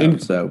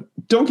 So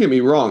don't get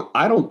me wrong.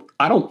 I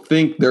don't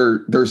think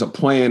there's a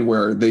plan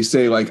where they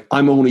say like,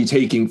 I'm only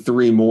taking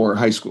 3 more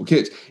high school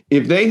kids.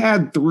 If they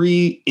had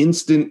 3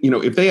 instant,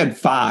 if they had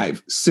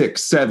 5,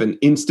 6, 7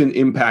 instant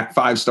impact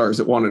 5-stars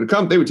that wanted to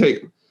come, they would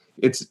take them.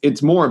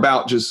 It's more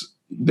about just,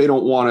 they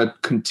don't want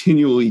to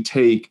continually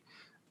take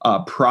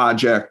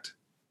project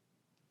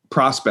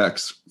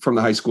prospects from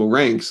the high school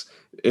ranks.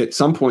 At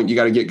some point, you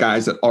got to get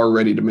guys that are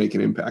ready to make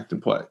an impact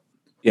and play.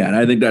 Yeah, and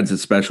I think that's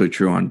especially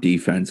true on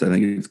defense. I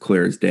think it's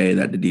clear as day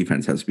that the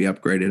defense has to be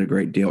upgraded a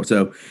great deal.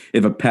 So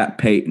if a Pat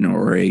Payton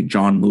or a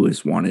John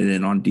Lewis wanted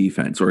in on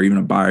defense, or even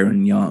a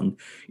Byron Young,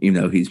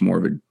 even though he's more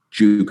of a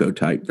JUCO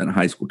type than a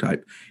high school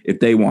type, if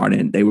they want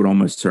in, they would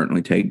almost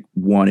certainly take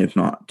 1, if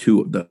not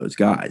 2 of those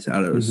guys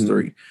out of those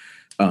 3.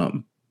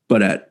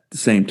 But at the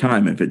same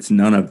time, if it's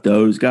none of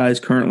those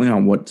guys currently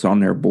on what's on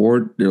their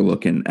board, they're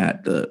looking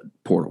at the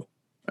portal.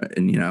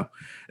 And,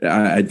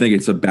 I think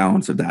it's a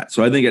balance of that.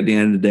 So I think at the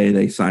end of the day,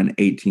 they sign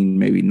 18,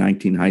 maybe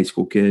 19 high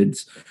school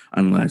kids,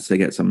 unless they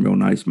get some real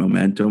nice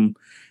momentum.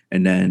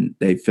 And then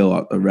they fill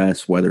out the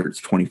rest, whether it's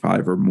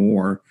 25 or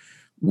more,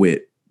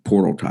 with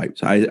portal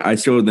types. I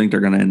still think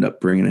they're going to end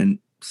up bringing in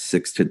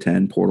 6 to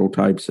 10 portal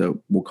types.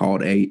 So we'll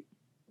call it 8.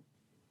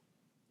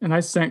 And I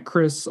sent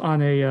Chris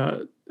on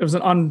it was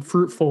an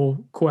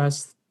unfruitful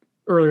quest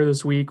earlier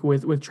this week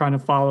with trying to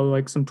follow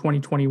like some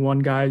 2021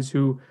 guys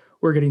who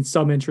were getting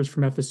some interest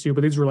from FSU,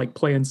 but these were like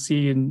plan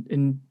C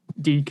and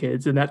D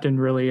kids, and that didn't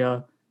really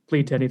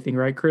lead to anything,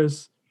 right,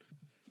 Chris?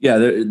 Yeah,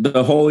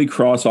 the Holy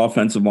Cross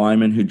offensive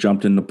lineman who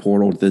jumped in the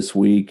portal this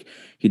week,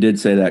 he did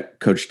say that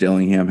Coach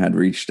Dillingham had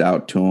reached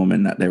out to him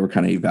and that they were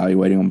kind of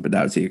evaluating him, but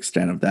that was the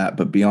extent of that.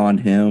 But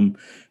beyond him,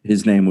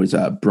 his name was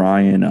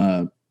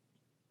Brian.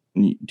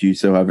 Do you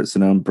still have it,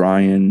 Sonone?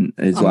 Brian,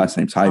 his last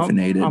name's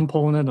hyphenated. I'm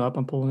pulling it up.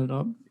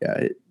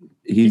 Yeah,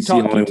 he's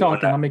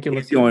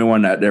the only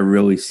one that there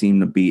really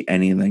seemed to be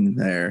anything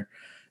there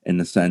in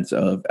the sense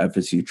of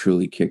FSU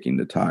truly kicking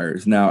the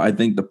tires. Now, I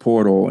think the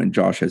portal, and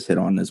Josh has hit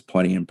on this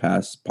plenty in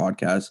past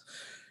podcasts,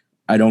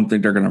 I don't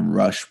think they're going to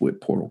rush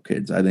with portal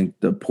kids. I think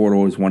the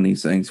portal is one of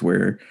these things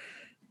where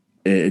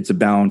it's a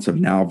balance of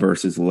now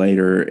versus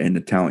later, and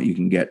the talent you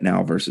can get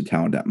now versus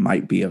talent that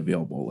might be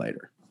available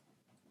later.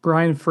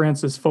 Brian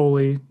Francis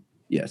Foley.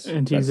 Yes.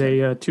 And he's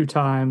a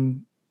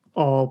 2-time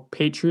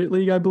All-Patriot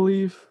League, I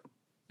believe,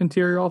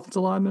 interior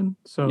offensive lineman.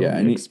 So yeah,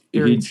 and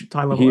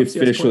he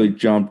officially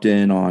jumped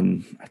in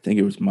on, I think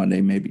it was Monday,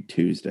 maybe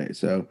Tuesday.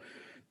 So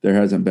there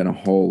hasn't been a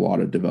whole lot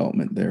of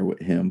development there with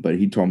him, but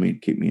he told me to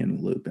keep me in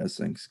the loop as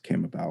things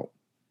came about.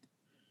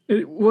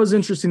 It was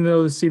interesting,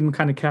 though, to see them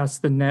kind of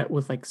cast the net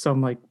with like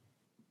some like,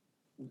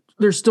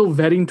 they're still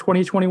vetting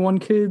 2021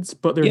 kids,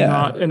 but they're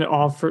not in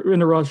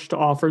a rush to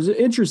offer. It's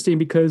interesting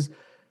because,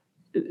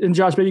 and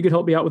Josh, maybe you could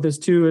help me out with this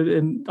too,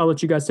 and I'll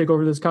let you guys take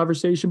over this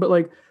conversation. But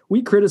like,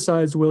 we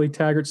criticized Willie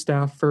Taggart's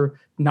staff for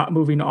not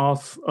moving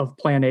off of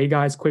Plan A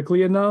guys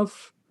quickly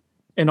enough,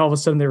 and all of a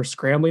sudden they were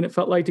scrambling. It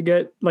felt like to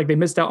get like they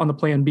missed out on the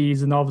Plan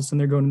Bs, and all of a sudden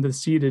they're going into the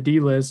C to D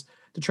list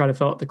to try to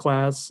fill out the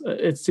class.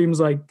 It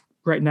seems like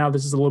right now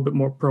this is a little bit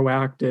more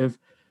proactive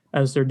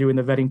as they're doing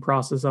the vetting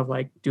process of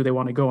like, do they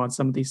want to go on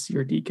some of these C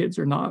or D kids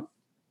or not?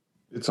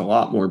 It's a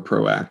lot more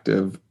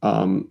proactive.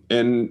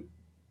 And,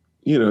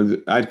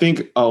 I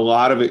think a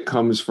lot of it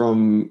comes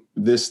from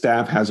this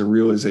staff has a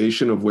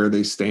realization of where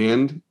they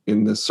stand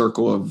in the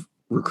circle of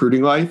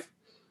recruiting life.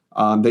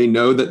 They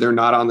know that they're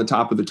not on the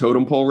top of the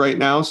totem pole right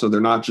now, so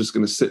they're not just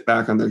going to sit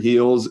back on their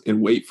heels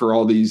and wait for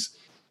all these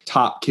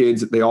top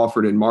kids that they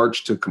offered in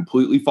March to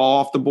completely fall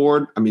off the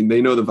board. I mean,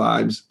 they know the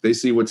vibes. They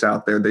see what's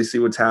out there. They see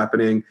what's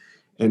happening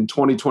in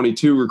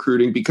 2022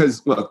 recruiting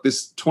because, look,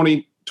 this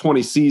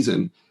 2020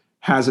 season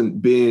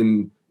hasn't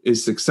been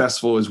as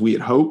successful as we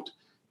had hoped.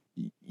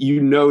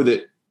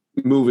 That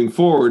moving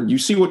forward, you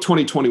see what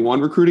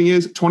 2021 recruiting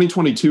is.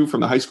 2022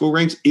 from the high school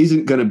ranks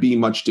isn't going to be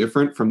much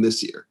different from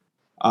this year.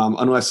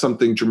 Unless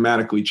something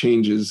dramatically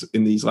changes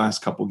in these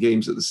last couple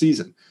games of the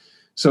season.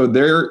 So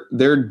they're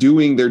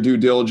doing their due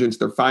diligence.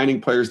 They're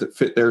finding players that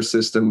fit their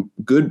system,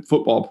 good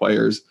football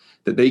players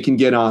that they can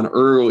get on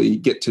early,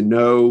 get to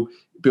know,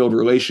 build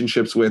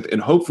relationships with,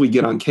 and hopefully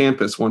get on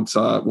campus once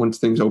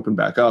things open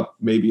back up,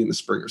 maybe in the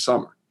spring or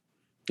summer.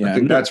 Yeah, I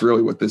think that's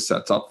really what this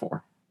sets up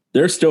for.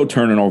 They're still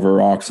turning over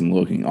rocks and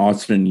looking.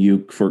 Austin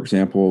Uke, for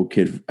example,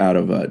 kid out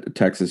of the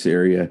Texas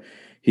area,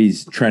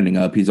 he's trending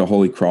up. He's a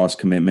Holy Cross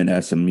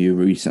commitment. SMU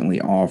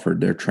recently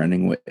offered. They're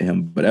trending with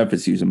him, but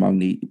FSU's among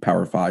the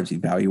Power Fives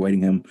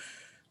evaluating him.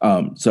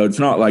 So it's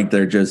not like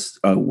they're just,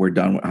 we're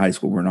done with high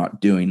school. We're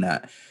not doing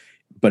that.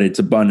 But it's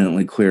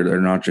abundantly clear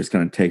they're not just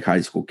going to take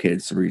high school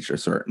kids to reach a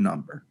certain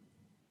number.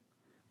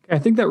 I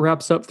think that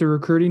wraps up the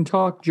recruiting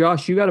talk.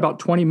 Josh, you got about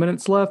 20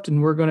 minutes left,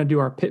 and we're going to do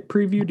our Pitt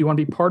preview. Do you want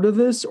to be part of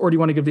this, or do you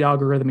want to give the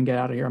algorithm and get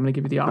out of here? I'm going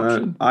to give you the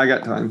option. I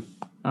got time.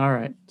 All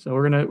right, so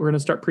we're gonna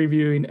start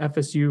previewing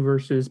FSU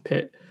versus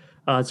Pitt.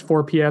 It's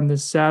 4 p.m.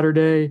 this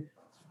Saturday.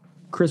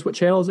 Chris, what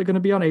channel is it going to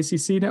be on?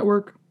 ACC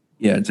Network?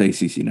 Yeah, it's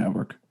ACC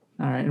Network.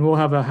 All right, and we'll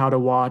have a how to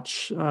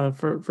watch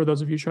for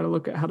those of you trying to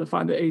look at how to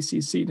find the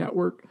ACC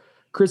Network.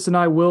 Chris and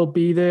I will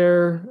be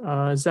there.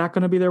 Is Zach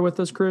going to be there with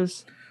us,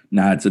 Chris?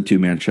 Nah, it's a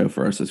 2-man show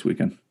for us this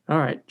weekend. All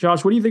right.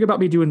 Josh, what do you think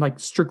about me doing like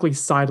strictly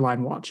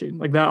sideline watching?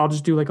 Like that, I'll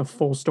just do like a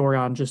full story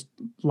on just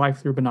life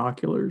through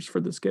binoculars for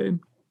this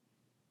game.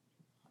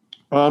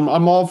 I'm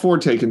all for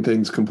taking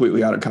things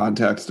completely out of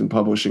context and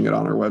publishing it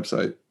on our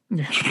website.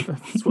 Yeah,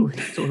 that's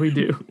what we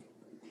do.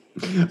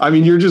 I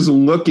mean, you're just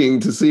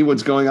looking to see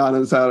what's going on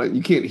inside.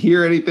 You can't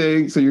hear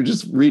anything, so you're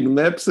just reading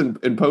lips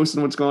and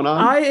posting what's going on.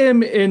 I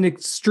am an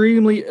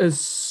extremely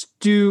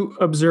astute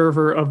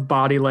observer of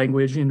body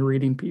language in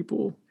reading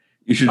people.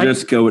 You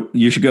should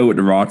go with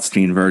the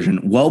Rothstein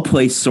version.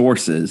 Well-placed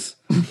sources.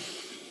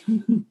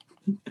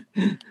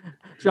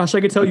 Josh,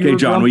 I could tell you. Okay,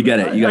 John, we get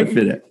it. You got to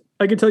fit it.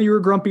 I could tell you were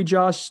grumpy,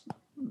 Josh,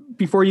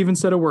 before you even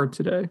said a word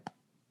today.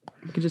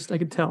 I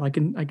could tell. I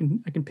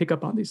can pick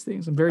up on these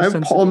things. I'm very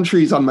sensitive. I have palm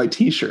trees on my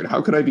T-shirt.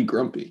 How could I be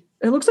grumpy?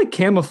 It looks like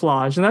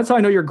camouflage, and that's how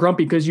I know you're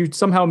grumpy, because you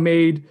somehow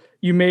made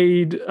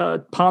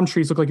palm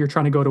trees look like you're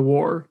trying to go to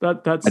war.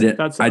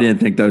 I didn't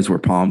think those were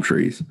palm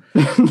trees.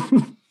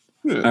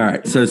 All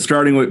right, so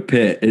starting with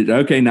Pitt.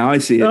 Okay, now I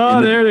see it.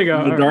 Oh, there they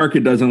go. In the dark, it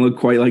doesn't look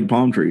quite like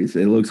palm trees.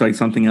 It looks like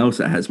something else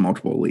that has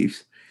multiple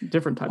leaves.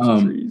 Different types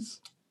of trees.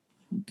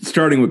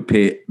 Starting with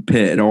Pitt,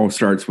 it all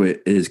starts with,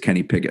 is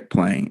Kenny Pickett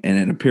playing? And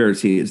it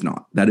appears he is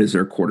not. That is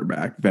their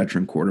quarterback,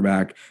 veteran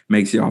quarterback,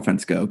 makes the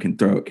offense go, can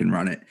throw it, can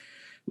run it.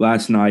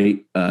 Last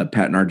night, Pat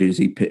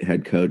Narduzzi, Pitt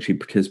head coach, he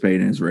participated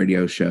in his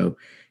radio show.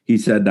 He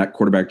said that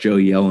quarterback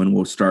Joey Yellen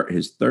will start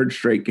his third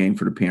straight game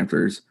for the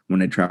Panthers when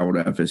they travel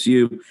to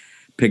FSU.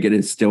 Pickett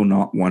is still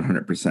not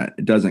 100%.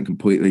 It doesn't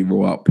completely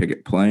rule out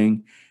Pickett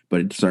playing,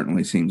 but it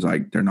certainly seems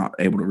like they're not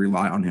able to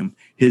rely on him.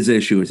 His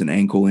issue is an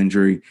ankle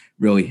injury,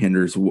 really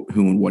hinders who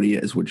and what he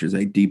is, which is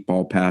a deep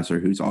ball passer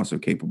who's also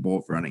capable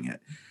of running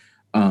it.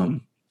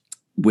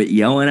 With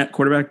Yellen at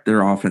quarterback,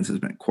 their offense has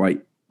been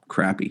quite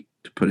crappy,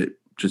 to put it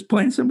just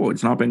plain simple.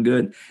 It's not been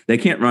good. They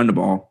can't run the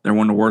ball. They're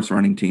one of the worst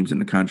running teams in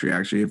the country,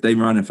 actually. If they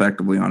run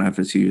effectively on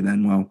FSU,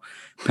 then, well,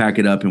 pack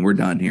it up and we're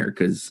done here,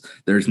 because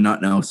there's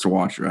nothing else to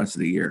watch the rest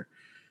of the year.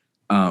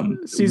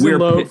 Season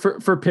low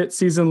for Pitt,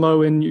 season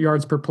low in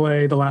yards per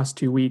play the last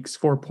 2 weeks,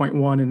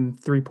 4.1 and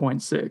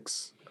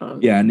 3.6.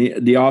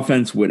 And the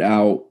offense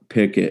without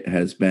Pickett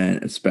has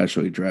been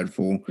especially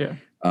dreadful. Yeah.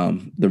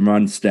 The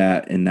run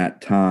stat in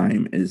that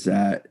time is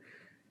that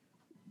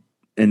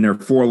in their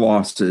 4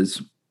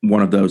 losses,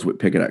 one of those with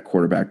Pickett at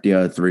quarterback, the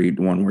other 3,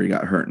 the one where he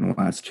got hurt in the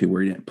last 2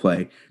 where he didn't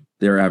play,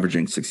 they're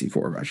averaging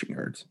 64 rushing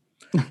yards.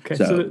 Okay,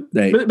 so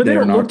they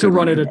don't look to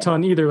run it a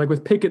ton either. Like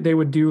with Pickett, they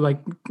would do like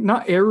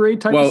not air raid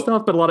type of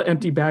stuff, but a lot of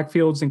empty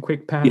backfields and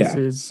quick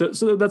passes. Yeah.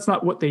 So that's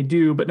not what they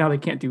do, but now they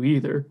can't do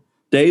either.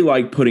 They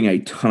like putting a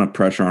ton of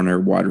pressure on their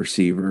wide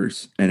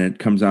receivers, and it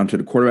comes down to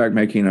the quarterback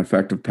making an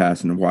effective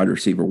pass and the wide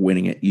receiver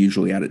winning it,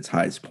 usually at its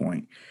highest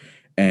point.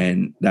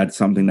 And that's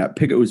something that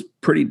Pickett was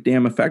pretty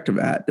damn effective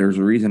at. There's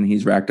a reason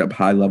he's racked up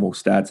high-level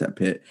stats at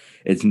Pitt.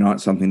 It's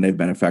not something they've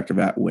been effective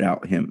at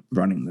without him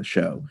running the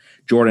show.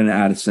 Jordan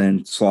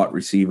Addison, slot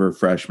receiver,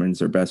 freshman's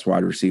their best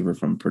wide receiver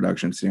from a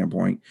production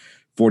standpoint.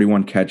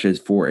 41 catches,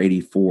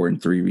 484,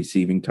 and 3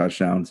 receiving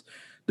touchdowns.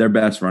 Their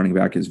best running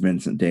back is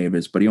Vincent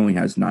Davis, but he only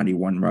has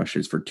 91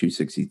 rushes for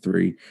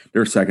 263.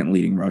 Their second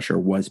leading rusher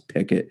was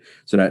Pickett.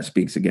 So that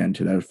speaks again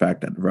to the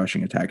fact that the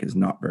rushing attack is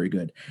not very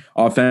good.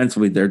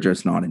 Offensively, they're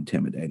just not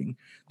intimidating.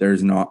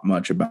 There's not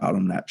much about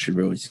them that should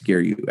really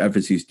scare you.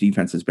 FSU's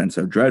defense has been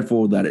so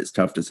dreadful that it's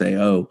tough to say,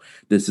 oh,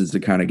 this is the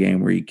kind of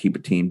game where you keep a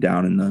team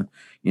down in the,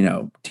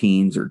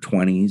 teens or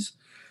 20s.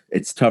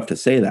 It's tough to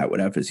say that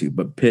with FSU,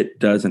 but Pitt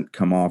doesn't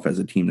come off as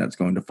a team that's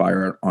going to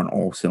fire on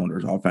all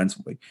cylinders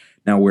offensively.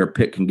 Now, where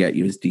Pitt can get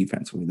you is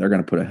defensively. They're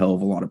going to put a hell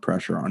of a lot of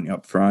pressure on you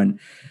up front.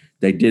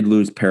 They did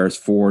lose Paris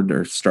Ford,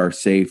 their star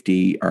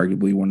safety,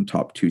 arguably one of the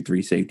top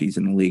 2-3 safeties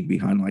in the league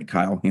behind like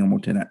Kyle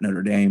Hamilton at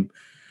Notre Dame.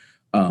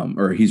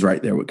 Or he's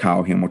right there with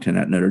Kyle Hamilton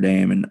at Notre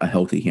Dame and a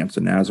healthy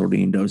Hampton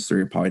Nasruddin. Those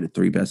three are probably the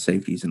three best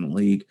safeties in the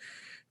league.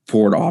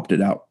 Ford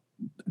opted out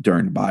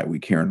during the bye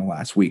week here in the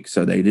last week.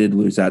 So they did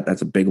lose that.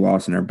 That's a big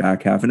loss in their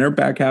back half. And their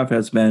back half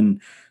has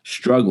been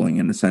struggling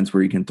in the sense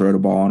where you can throw the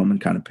ball on them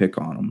and kind of pick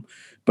on them.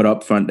 But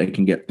up front, they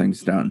can get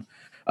things done.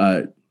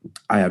 I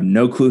have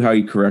no clue how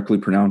he correctly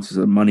pronounces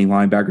a money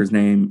linebacker's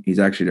name. He's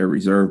actually their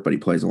reserve, but he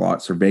plays a lot.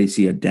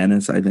 Cervasia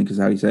Dennis, I think is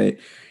how you say it.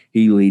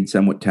 He leads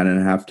them with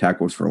 10.5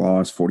 tackles for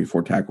loss,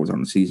 44 tackles on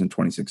the season,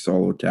 26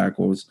 solo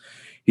tackles.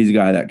 He's a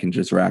guy that can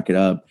just rack it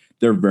up.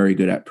 They're very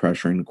good at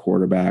pressuring the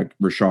quarterback.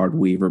 Rashard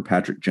Weaver,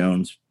 Patrick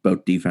Jones,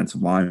 both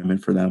defensive linemen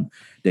for them.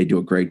 They do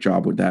a great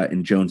job with that.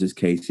 In Jones's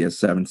case, he has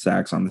 7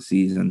 sacks on the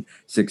season,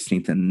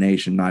 16th in the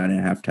nation,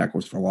 9.5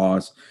 tackles for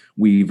loss.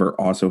 Weaver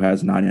also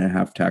has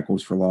 9.5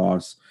 tackles for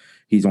loss.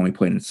 He's only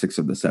played in 6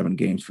 of the 7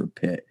 games for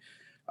Pitt.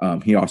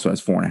 He also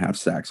has 4.5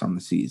 sacks on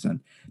the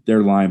season.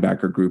 Their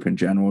linebacker group in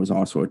general is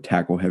also a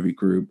tackle-heavy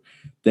group.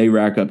 They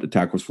rack up the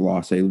tackles for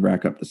loss. They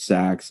rack up the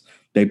sacks.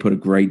 They put a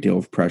great deal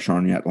of pressure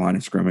on you at the line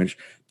of scrimmage.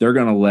 They're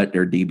going to let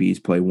their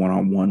DBs play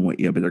one-on-one with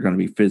you, but they're going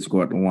to be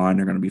physical at the line.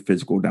 They're going to be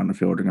physical down the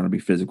field. They're going to be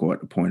physical at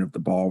the point of the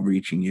ball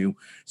reaching you.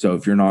 So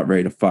if you're not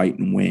ready to fight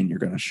and win, you're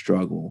going to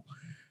struggle.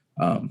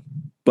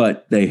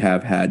 But they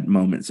have had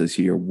moments this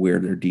year where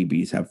their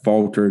DBs have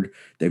faltered.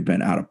 They've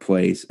been out of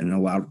place and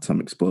allowed some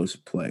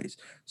explosive plays.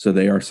 So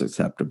they are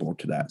susceptible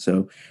to that.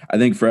 So I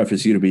think for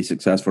FSU to be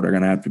successful, they're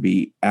going to have to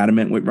be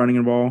adamant with running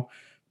the ball,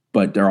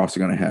 but they're also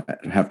going to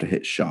have to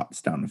hit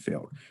shots down the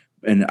field.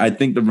 And I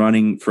think the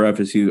running for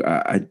FSU,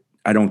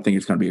 I don't think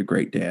it's going to be a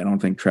great day. I don't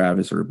think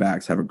Travis or the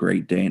backs have a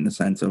great day in the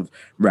sense of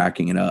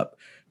racking it up.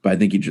 But I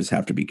think you just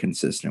have to be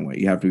consistent with it.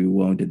 You have to be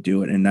willing to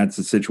do it. And that's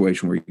a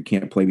situation where you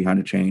can't play behind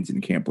the chains and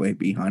you can't play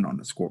behind on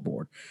the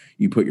scoreboard.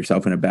 You put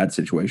yourself in a bad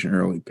situation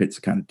early. Pitt's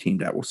the kind of team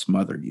that will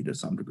smother you to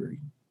some degree.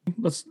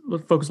 Let's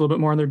focus a little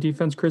bit more on their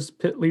defense. Chris,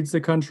 Pitt leads the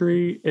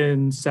country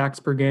in sacks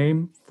per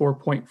game,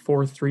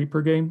 4.43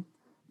 per game.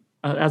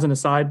 As an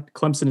aside,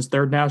 Clemson is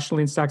 3rd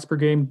nationally in sacks per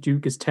game.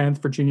 Duke is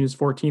 10th. Virginia is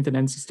 14th. And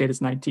NC State is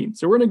 19th.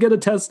 So we're going to get a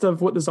test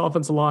of what this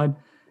offensive line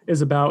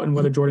is about and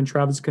whether Jordan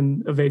Travis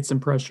can evade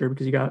some pressure,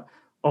 because you got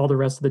all the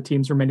rest of the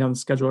teams remaining on the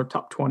schedule are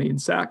top 20 in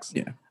sacks.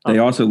 Yeah. They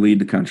also lead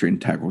the country in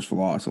tackles for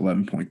loss,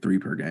 11.3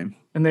 per game.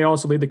 And they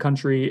also lead the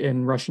country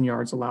in rushing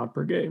yards allowed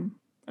per game.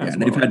 And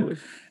they've had,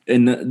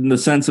 in the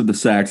sense of the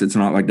sacks, it's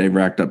not like they've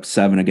racked up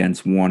 7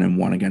 against 1 and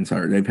 1 against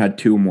other. They've had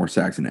 2 or more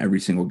sacks in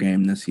every single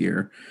game this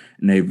year.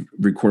 And they've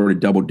recorded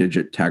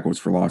double-digit tackles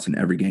for loss in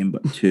every game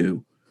but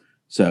 2.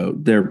 So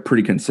they're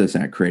pretty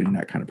consistent at creating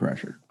that kind of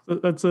pressure.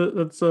 That's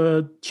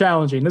a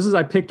challenging.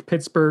 I picked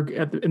Pittsburgh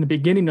in the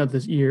beginning of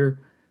this year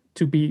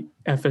to beat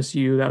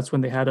FSU. That's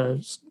when they had a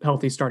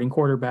healthy starting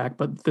quarterback,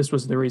 but this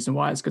was the reason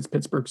why. It's because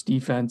Pittsburgh's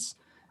defense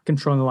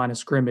controlling the line of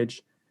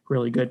scrimmage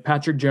really good.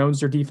 Patrick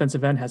Jones, their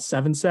defensive end, has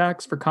 7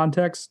 sacks. For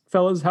context,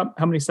 fellas, how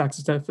many sacks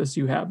does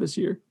FSU have this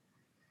year?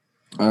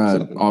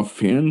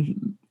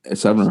 Offhand,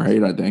 7 or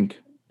 8, I think.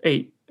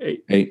 8.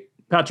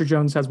 Patrick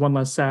Jones has 1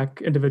 less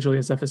sack individually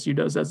as FSU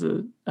does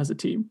as a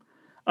team.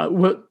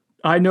 What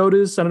I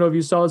noticed, I don't know if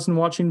you saw this in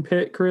watching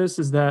Pitt, Chris,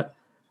 is that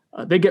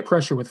they get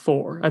pressure with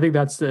 4. I think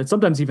that's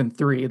sometimes even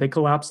 3. They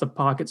collapse the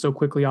pocket so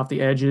quickly off the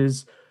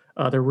edges.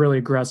 They're really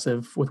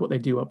aggressive with what they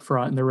do up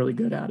front, and they're really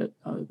good at it.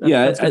 That's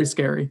going to be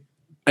scary.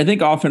 I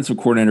think offensive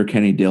coordinator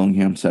Kenny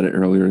Dillingham said it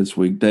earlier this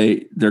week.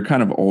 They're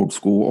kind of old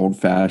school, old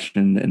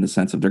fashioned in the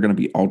sense of they're going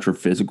to be ultra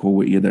physical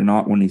with you. They're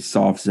not one of these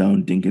soft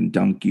zone dink and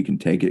dunk, you can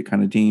take it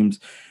kind of teams.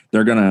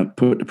 They're going to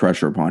put the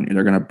pressure upon you.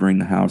 They're going to bring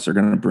the house. They're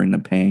going to bring the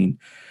pain.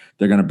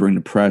 They're going to bring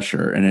the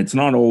pressure. And it's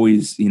not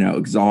always,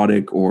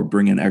 exotic or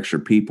bring in extra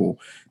people.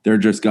 They're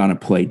just going to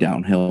play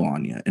downhill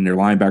on you. And their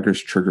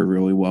linebackers trigger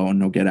really well, and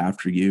they'll get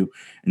after you.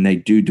 And they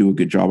do a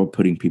good job of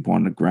putting people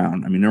on the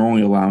ground. I mean, they're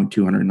only allowing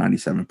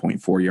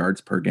 297.4 yards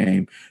per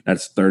game.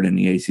 That's 3rd in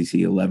the ACC,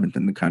 11th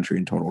in the country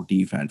in total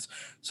defense.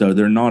 So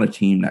they're not a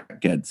team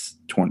that gets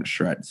torn to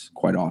shreds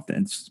quite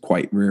often. It's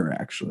quite rare,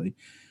 actually.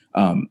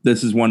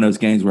 This is one of those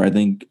games where I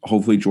think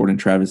hopefully Jordan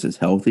Travis is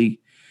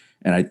healthy.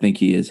 And I think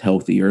he is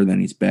healthier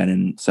than he's been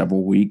in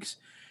several weeks.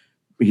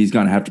 He's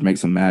going to have to make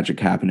some magic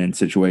happen in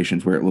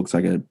situations where it looks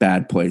like a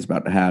bad play is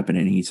about to happen,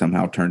 and he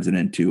somehow turns it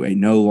into a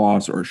no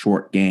loss or a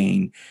short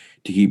gain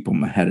to keep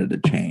him ahead of the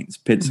chains.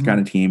 Pitt's the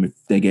kind of team,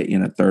 if they get you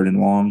in a 3rd and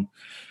long,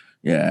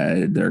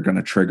 yeah, they're going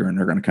to trigger and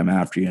they're going to come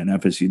after you. And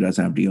FSU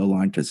doesn't have the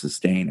O-line to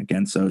sustain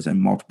against those in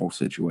multiple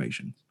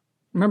situations.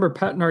 Remember,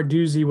 Pat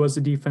Narduzzi was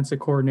the defensive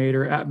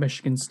coordinator at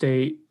Michigan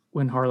State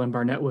when Harlan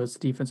Barnett was the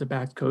defensive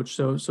backs coach.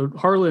 So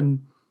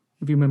Harlan,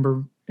 if you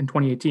remember, in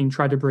 2018,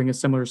 tried to bring a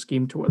similar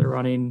scheme to what they're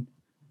running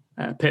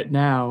at Pitt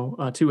now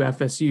to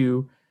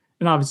FSU.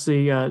 And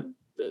obviously,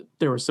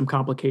 there were some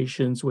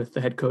complications with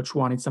the head coach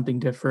wanting something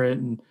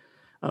different.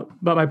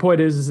 But my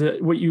point is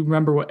that what you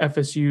remember what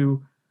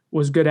FSU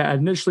was good at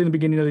initially in the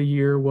beginning of the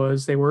year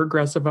was they were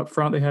aggressive up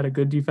front. They had a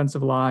good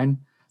defensive line.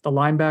 The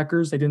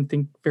linebackers, they didn't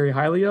think very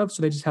highly of,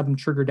 so they just had them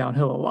trigger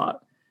downhill a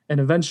lot. And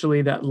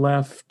eventually that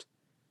left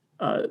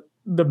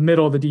the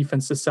middle of the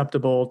defense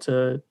susceptible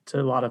to a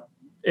lot of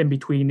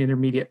in-between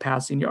intermediate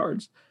passing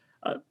yards.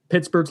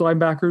 Pittsburgh's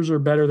linebackers are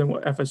better than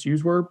what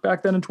FSU's were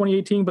back then in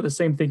 2018, but the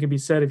same thing can be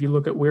said if you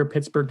look at where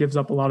Pittsburgh gives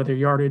up a lot of their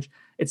yardage.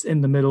 It's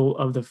in the middle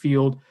of the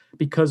field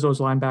because those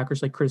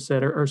linebackers, like Chris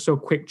said, are so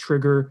quick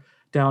trigger,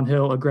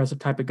 downhill, aggressive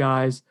type of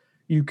guys.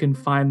 You can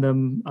find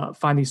them,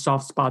 find these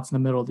soft spots in the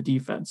middle of the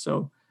defense.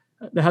 So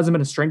that hasn't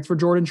been a strength for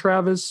Jordan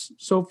Travis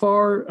so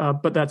far,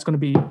 but that's going to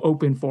be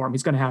open for him.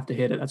 He's going to have to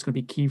hit it. That's going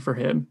to be key for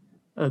him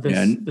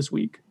this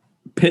week.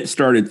 Pitt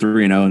started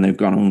 3-0, and they've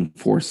gone on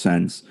 4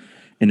 since.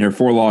 In their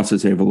 4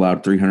 losses, they've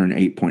allowed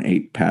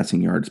 308.8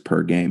 passing yards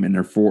per game. In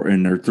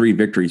their 3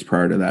 victories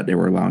prior to that, they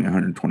were allowing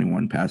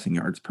 121 passing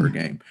yards per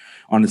game.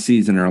 On the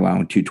season, they're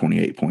allowing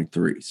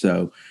 228.3.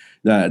 So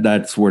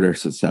that's where they're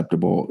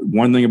susceptible.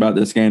 One thing about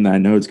this game that I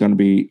know it's going to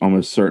be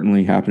almost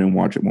certainly happening,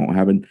 watch it won't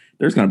happen,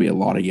 there's going to be a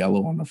lot of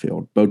yellow on the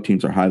field. Both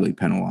teams are highly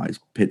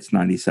penalized. Pitt's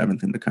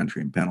 97th in the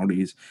country in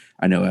penalties.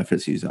 I know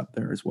FSU's up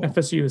there as well.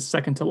 FSU is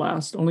second to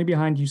last, only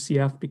behind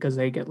UCF because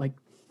they get like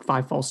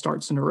 5 false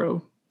starts in a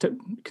row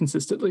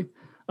consistently.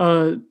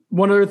 One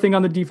other thing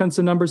on the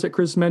defensive numbers that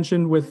Chris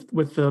mentioned with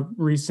the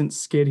recent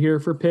skid here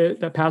for Pitt,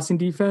 that passing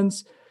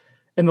defense,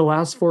 in the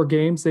last 4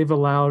 games, they've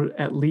allowed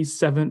at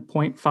least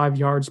 7.5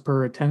 yards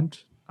per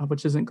attempt,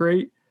 which isn't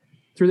great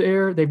through the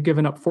air. They've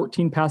given up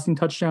 14 passing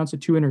touchdowns to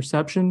 2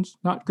 interceptions.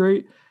 Not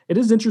great. It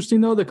is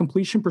interesting, though, the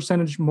completion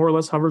percentage more or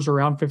less hovers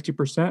around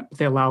 50%, but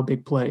they allow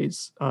big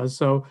plays.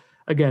 So,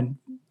 again,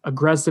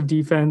 aggressive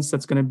defense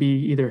that's going to be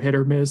either hit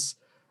or miss.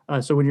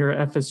 So when you're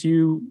at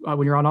FSU,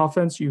 when you're on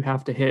offense, you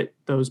have to hit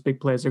those big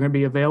plays. They're going to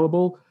be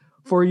available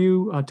for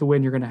you to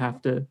win. You're going to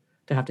have to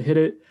hit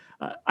it.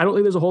 I don't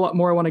think there's a whole lot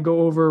more I want to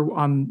go over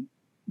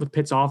with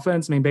Pitt's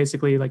offense. I mean,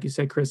 basically, like you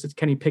said, Chris, it's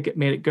Kenny Pickett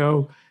made it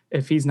go.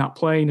 If he's not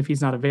playing, if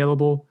he's not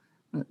available,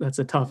 that's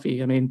a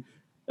toughie. I mean,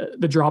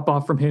 the drop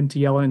off from him to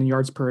Yellen in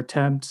yards per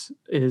attempt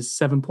is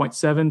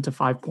 7.7 to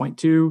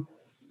 5.2.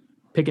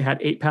 Pickett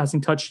had 8 passing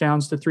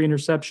touchdowns to 3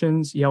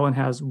 interceptions. Yellen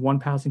has 1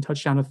 passing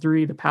touchdown to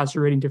 3. The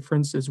passer rating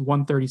difference is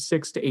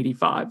 136 to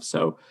 85.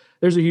 So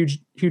there's a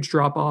huge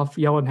drop off.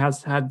 Yellen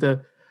has had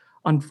the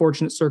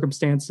unfortunate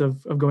circumstance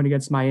of going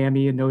against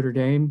Miami and Notre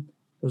Dame.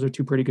 Those are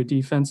 2 pretty good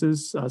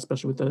defenses,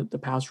 especially with the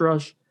pass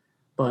rush.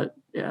 But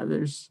yeah,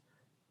 there's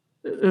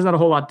not a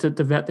whole lot to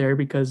vet there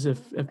because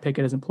if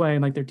Pickett isn't playing,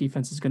 like their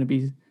defense is going to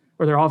be,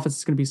 or their offense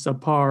is going to be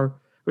subpar.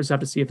 We just have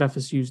to see if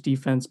FSU's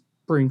defense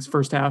brings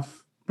first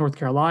half North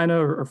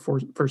Carolina or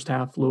first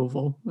half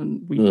Louisville,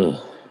 and we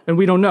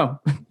don't know,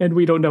 and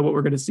we don't know what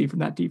we're going to see from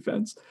that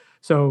defense.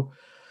 So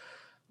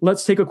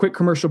let's take a quick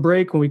commercial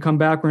break. When we come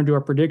back, we're going to do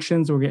our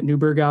predictions. We'll get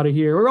Newberg out of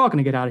here. We're all going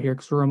to get out of here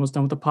because we're almost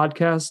done with the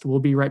podcast. We'll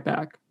be right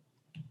back.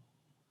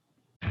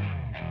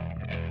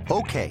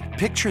 Okay,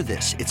 picture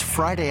this. It's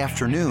Friday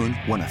afternoon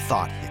when a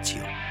thought hits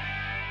you.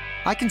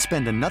 I can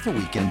spend another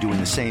weekend doing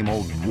the same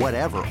old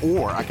whatever,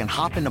 or I can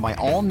hop into my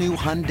all-new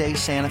Hyundai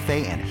Santa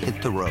Fe and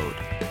hit the road.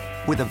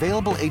 With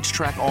available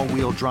H-Track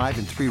all-wheel drive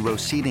and 3-row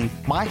seating,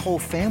 my whole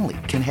family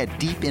can head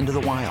deep into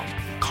the wild.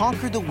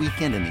 Conquer the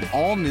weekend in the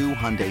all-new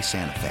Hyundai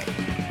Santa Fe.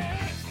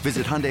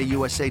 Visit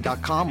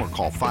HyundaiUSA.com or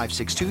call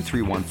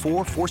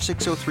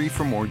 562-314-4603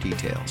 for more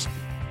details.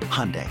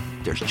 Hyundai,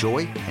 there's joy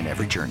in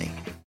every journey.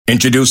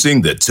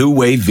 Introducing the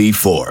Two-Way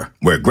V4,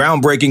 where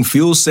groundbreaking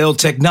fuel cell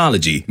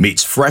technology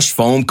meets fresh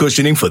foam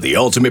cushioning for the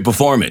ultimate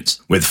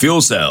performance. With Fuel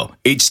Cell,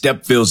 each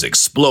step feels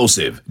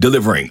explosive,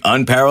 delivering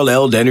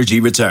unparalleled energy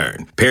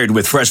return. Paired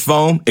with fresh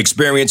foam,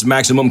 experience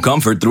maximum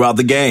comfort throughout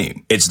the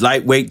game. Its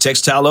lightweight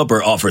textile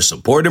upper offers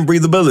support and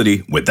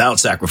breathability without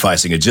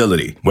sacrificing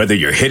agility. Whether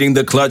you're hitting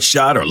the clutch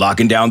shot or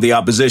locking down the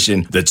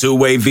opposition, the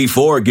Two-Way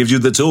V4 gives you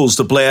the tools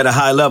to play at a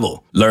high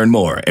level. Learn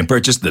more and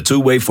purchase the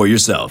Two-Way for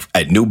yourself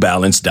at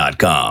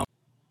NewBalance.com.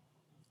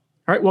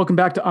 All right, welcome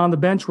back to On the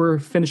Bench. We're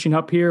finishing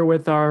up here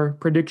with our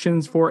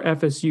predictions for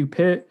FSU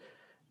Pitt.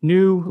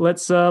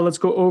 Let's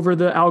go over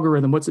the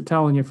algorithm. What's it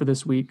telling you for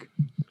this week?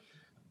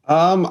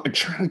 I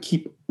try to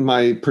keep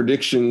my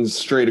predictions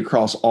straight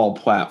across all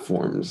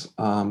platforms.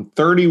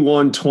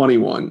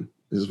 31-21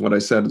 is what I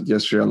said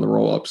yesterday on the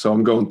roll-up. So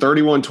I'm going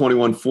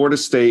 31-21, Florida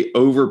State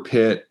over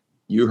Pitt.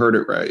 You heard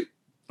it right.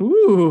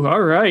 Ooh,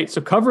 all right.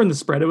 So covering the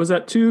spread. It was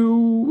at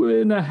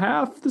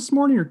 2.5 this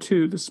morning or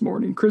 2 this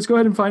morning. Chris, go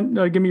ahead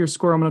and give me your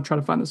score. I'm going to try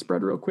to find the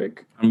spread real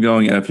quick. I'm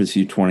going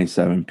FSU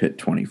 27, Pitt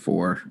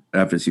 24.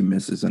 FSU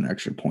misses an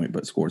extra point,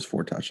 but scores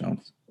 4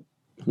 touchdowns.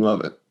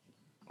 Love it.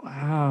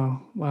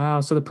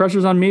 Wow. So the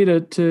pressure's on me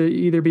to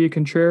either be a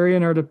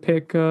contrarian or to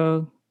pick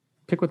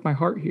with my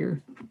heart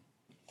here.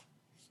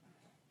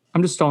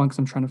 I'm just stalling because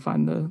I'm trying to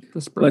find the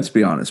spread. Let's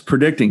be honest.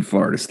 Predicting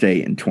Florida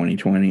State in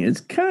 2020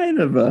 is kind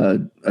of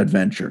an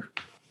adventure.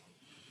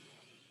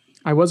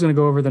 I was going to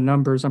go over the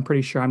numbers. I'm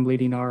pretty sure I'm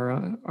leading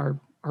our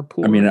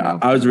pool. I mean,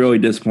 I was really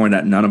disappointed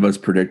that none of us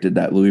predicted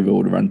that Louisville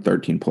would run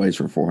 13 plays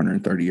for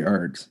 430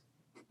 yards.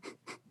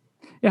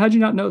 Yeah, how'd you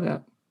not know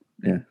that?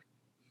 Yeah.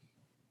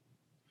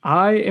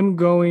 I am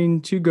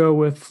going to go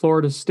with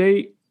Florida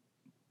State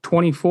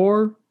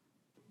 24,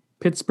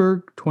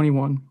 Pittsburgh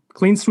 21.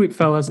 Clean sweep,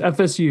 fellas.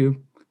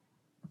 FSU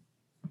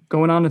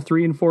going on to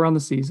 3-4 on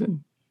the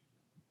season.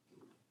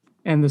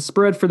 And the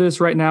spread for this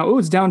right now,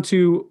 it's down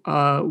to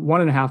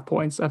 1.5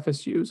 points.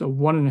 FSU is a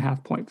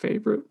 1.5 point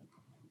favorite.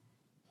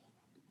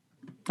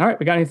 All right,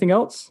 we got anything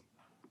else?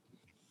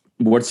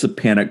 What's the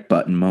panic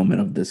button moment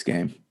of this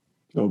game?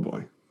 Oh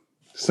boy.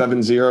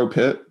 7-0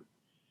 Pitt.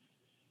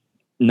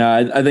 No,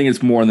 I think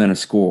it's more than a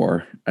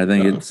score. I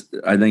think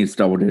it's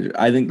double digit.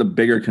 I think the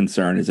bigger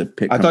concern is if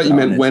Pitt. I thought you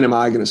meant when am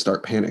I going to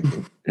start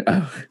panicking?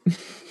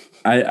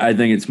 I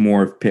think it's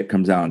more if Pitt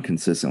comes out and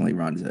consistently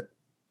runs it.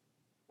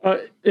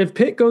 If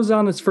Pitt goes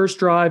on its first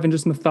drive and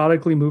just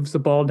methodically moves the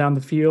ball down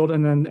the field,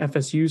 and then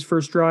FSU's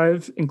first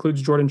drive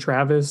includes Jordan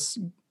Travis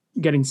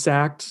getting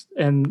sacked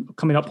and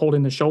coming up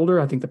holding the shoulder,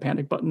 I think the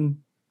panic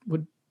button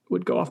would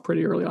go off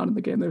pretty early on in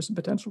the game. There's some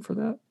potential for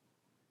that.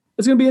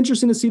 It's going to be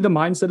interesting to see the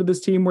mindset of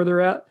this team where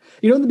they're at.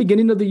 In the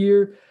beginning of the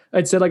year,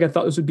 I'd said I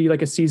thought this would be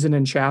like a season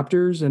in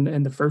chapters,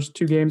 and the first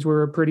 2 games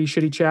were a pretty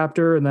shitty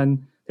chapter, and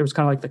then there was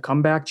kind of like the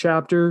comeback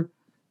chapter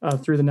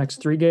through the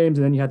next 3 games,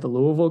 and then you had the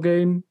Louisville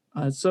game.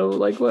 Is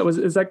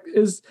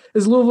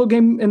Louisville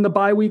game in the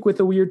bye week with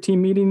a weird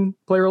team meeting,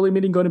 player only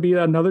meeting, going to be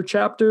another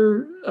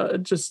chapter,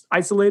 just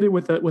isolated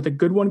with a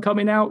good one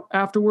coming out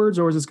afterwards,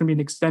 or is this going to be an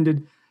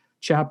extended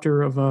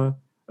chapter of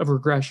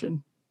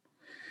regression?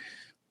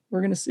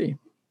 We're going to see.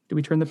 Do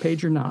we turn the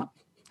page or not?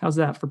 How's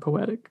that for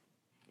poetic?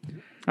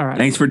 All right.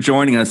 Thanks for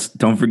joining us.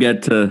 Don't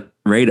forget to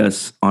rate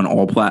us on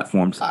all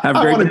platforms. Have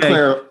a great day.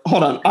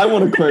 Hold on. I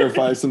want to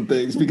clarify some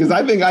things because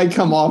I think I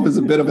come off as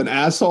a bit of an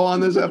asshole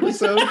on this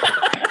episode.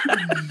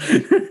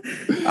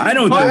 I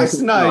don't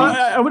think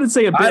I wouldn't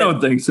say a bit. I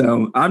don't think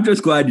so. I'm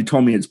just glad you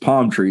told me it's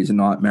palm trees and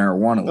not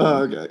marijuana.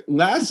 Okay.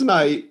 Last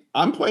night,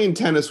 I'm playing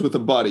tennis with a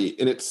buddy,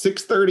 and at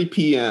 6:30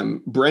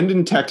 p.m.,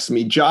 Brendan texts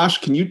me, Josh,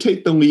 can you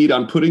take the lead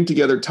on putting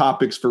together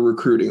topics for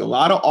recruiting? A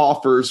lot of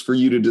offers for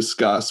you to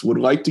discuss. Would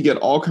like to get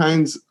all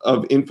kinds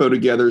of info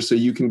together so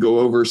you can go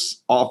over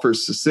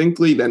offers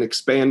succinctly, then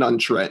expand on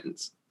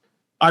trends.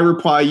 I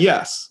reply,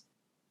 yes.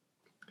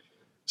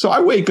 So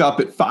I wake up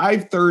at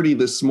 5:30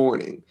 this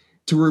morning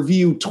to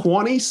review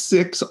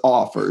 26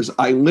 offers.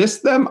 I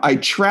list them, I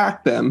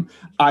track them,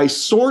 I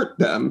sort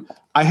them.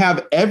 I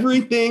have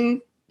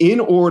everything in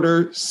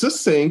order,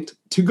 succinct,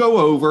 to go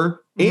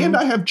over, and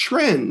I have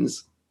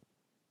trends.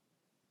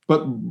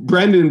 But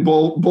Brendan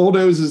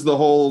bulldozes the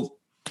whole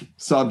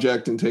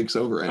subject and takes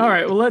over. Anyway. All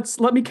right, well,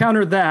 let me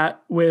counter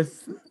that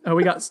with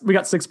we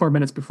got 6 more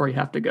minutes before you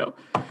have to go.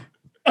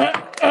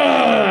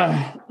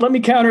 Let me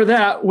counter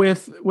that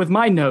with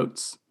my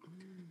notes.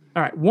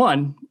 All right,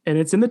 1, and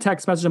it's in the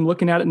text message. I'm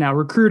looking at it now.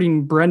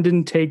 Recruiting,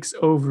 Brendan takes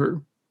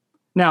over.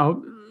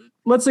 Now,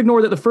 let's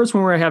ignore that the first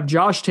one where I have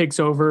Josh takes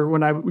over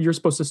when you're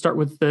supposed to start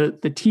with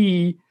the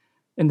T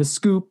and the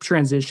scoop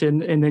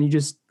transition, and then you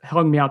just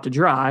hung me out to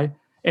dry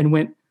and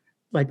went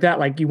like that,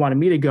 like you wanted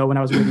me to go when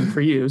I was waiting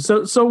for you.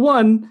 So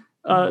 1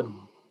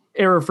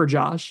 error for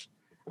Josh,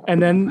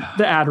 and then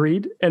the ad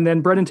read, and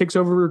then Brendan takes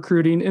over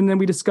recruiting, and then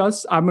we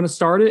discuss. I'm going to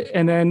start it,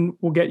 and then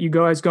we'll get you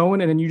guys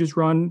going, and then you just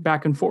run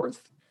back and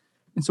forth.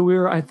 And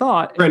so I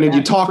thought, Brendan,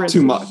 you talk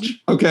too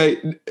much. Okay.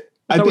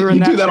 I think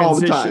you do that all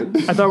the time.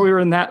 I thought we were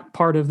in that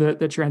part of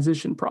the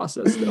transition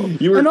process, though.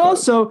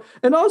 Also,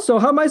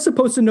 how am I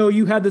supposed to know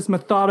you had this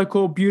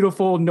methodical,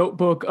 beautiful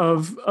notebook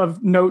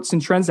of notes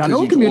and trends down? No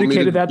one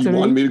communicated that to me. You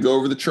wanted me to go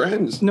over the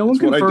trends. No one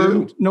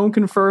confirmed. No one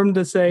confirmed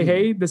to say,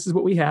 "Hey, this is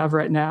what we have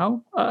right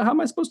now." How am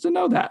I supposed to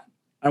know that?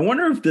 I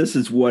wonder if this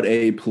is what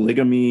a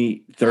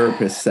polygamy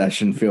therapist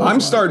session feels like.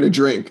 I'm starting to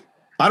drink.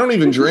 I don't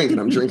even drink,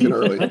 and I'm drinking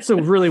early. That's a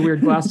really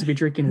weird glass to be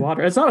drinking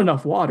water. It's not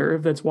enough water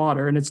if it's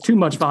water, and it's too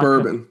much vodka.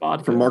 Bourbon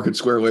from Market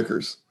Square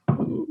Liquors.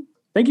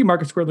 Thank you,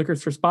 Market Square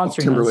Liquors, for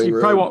sponsoring us. You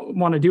probably won't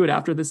want to do it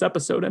after this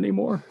episode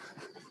anymore.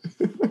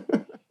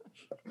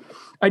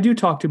 I do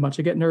talk too much.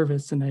 I get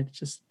nervous, and I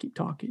just keep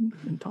talking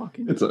and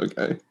talking. It's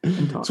okay.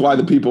 That's why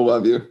the people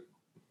love you.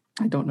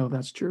 I don't know if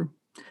that's true.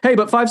 Hey,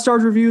 but 5-star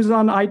reviews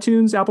on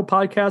iTunes, Apple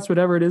Podcasts,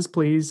 whatever it is,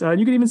 please.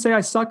 You can even say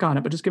I suck on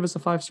it, but just give us a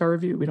 5-star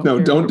review. We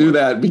don't do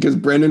that because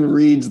Brendan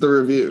reads the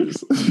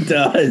reviews. He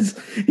does.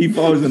 He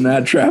falls in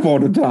that trap all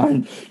the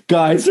time.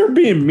 Guys, they're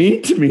being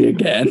mean to me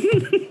again.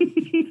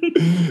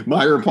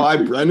 My reply,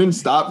 Brendan,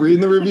 stop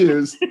reading the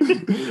reviews.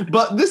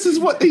 But this is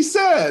what they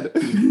said.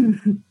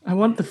 I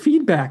want the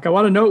feedback. I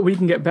want to know what we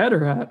can get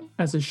better at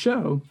as a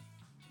show.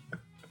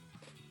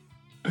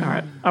 All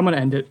right, I'm going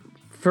to end it.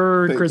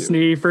 For Chris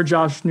Nee, for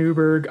Josh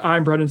Newberg,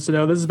 I'm Brendan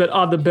Sano. This has been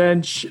On the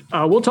Bench.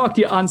 We'll talk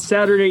to you on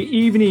Saturday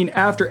evening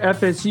after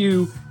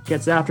FSU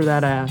gets after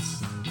that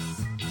ass.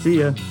 See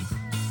ya.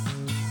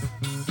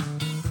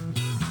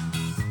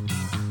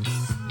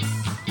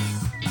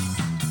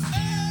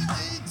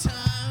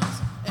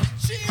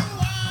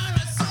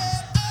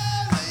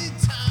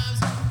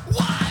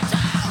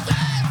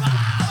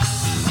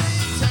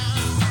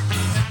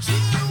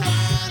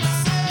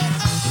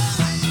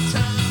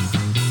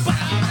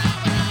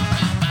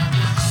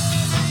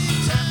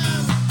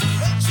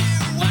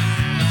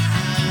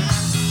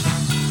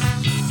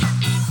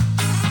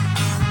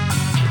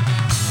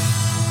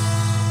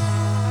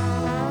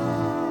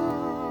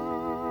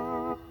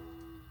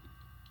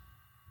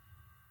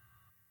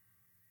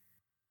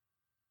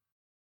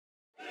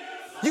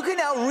 You can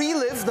now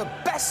relive the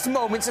best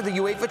moments of the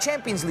UEFA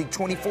Champions League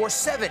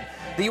 24/7.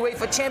 The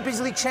UEFA Champions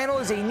League channel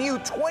is a new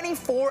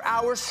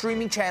 24-hour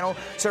streaming channel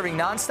serving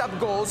non-stop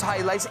goals,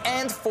 highlights,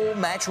 and full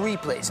match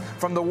replays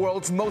from the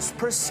world's most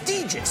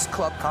prestigious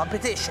club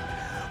competition.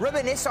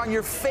 Reminisce on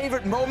your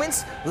favorite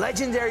moments,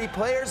 legendary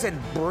players, and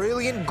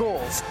brilliant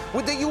goals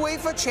with the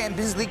UEFA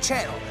Champions League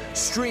channel,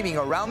 streaming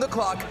around the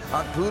clock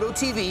on Pluto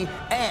TV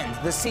and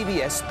the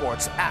CBS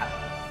Sports app.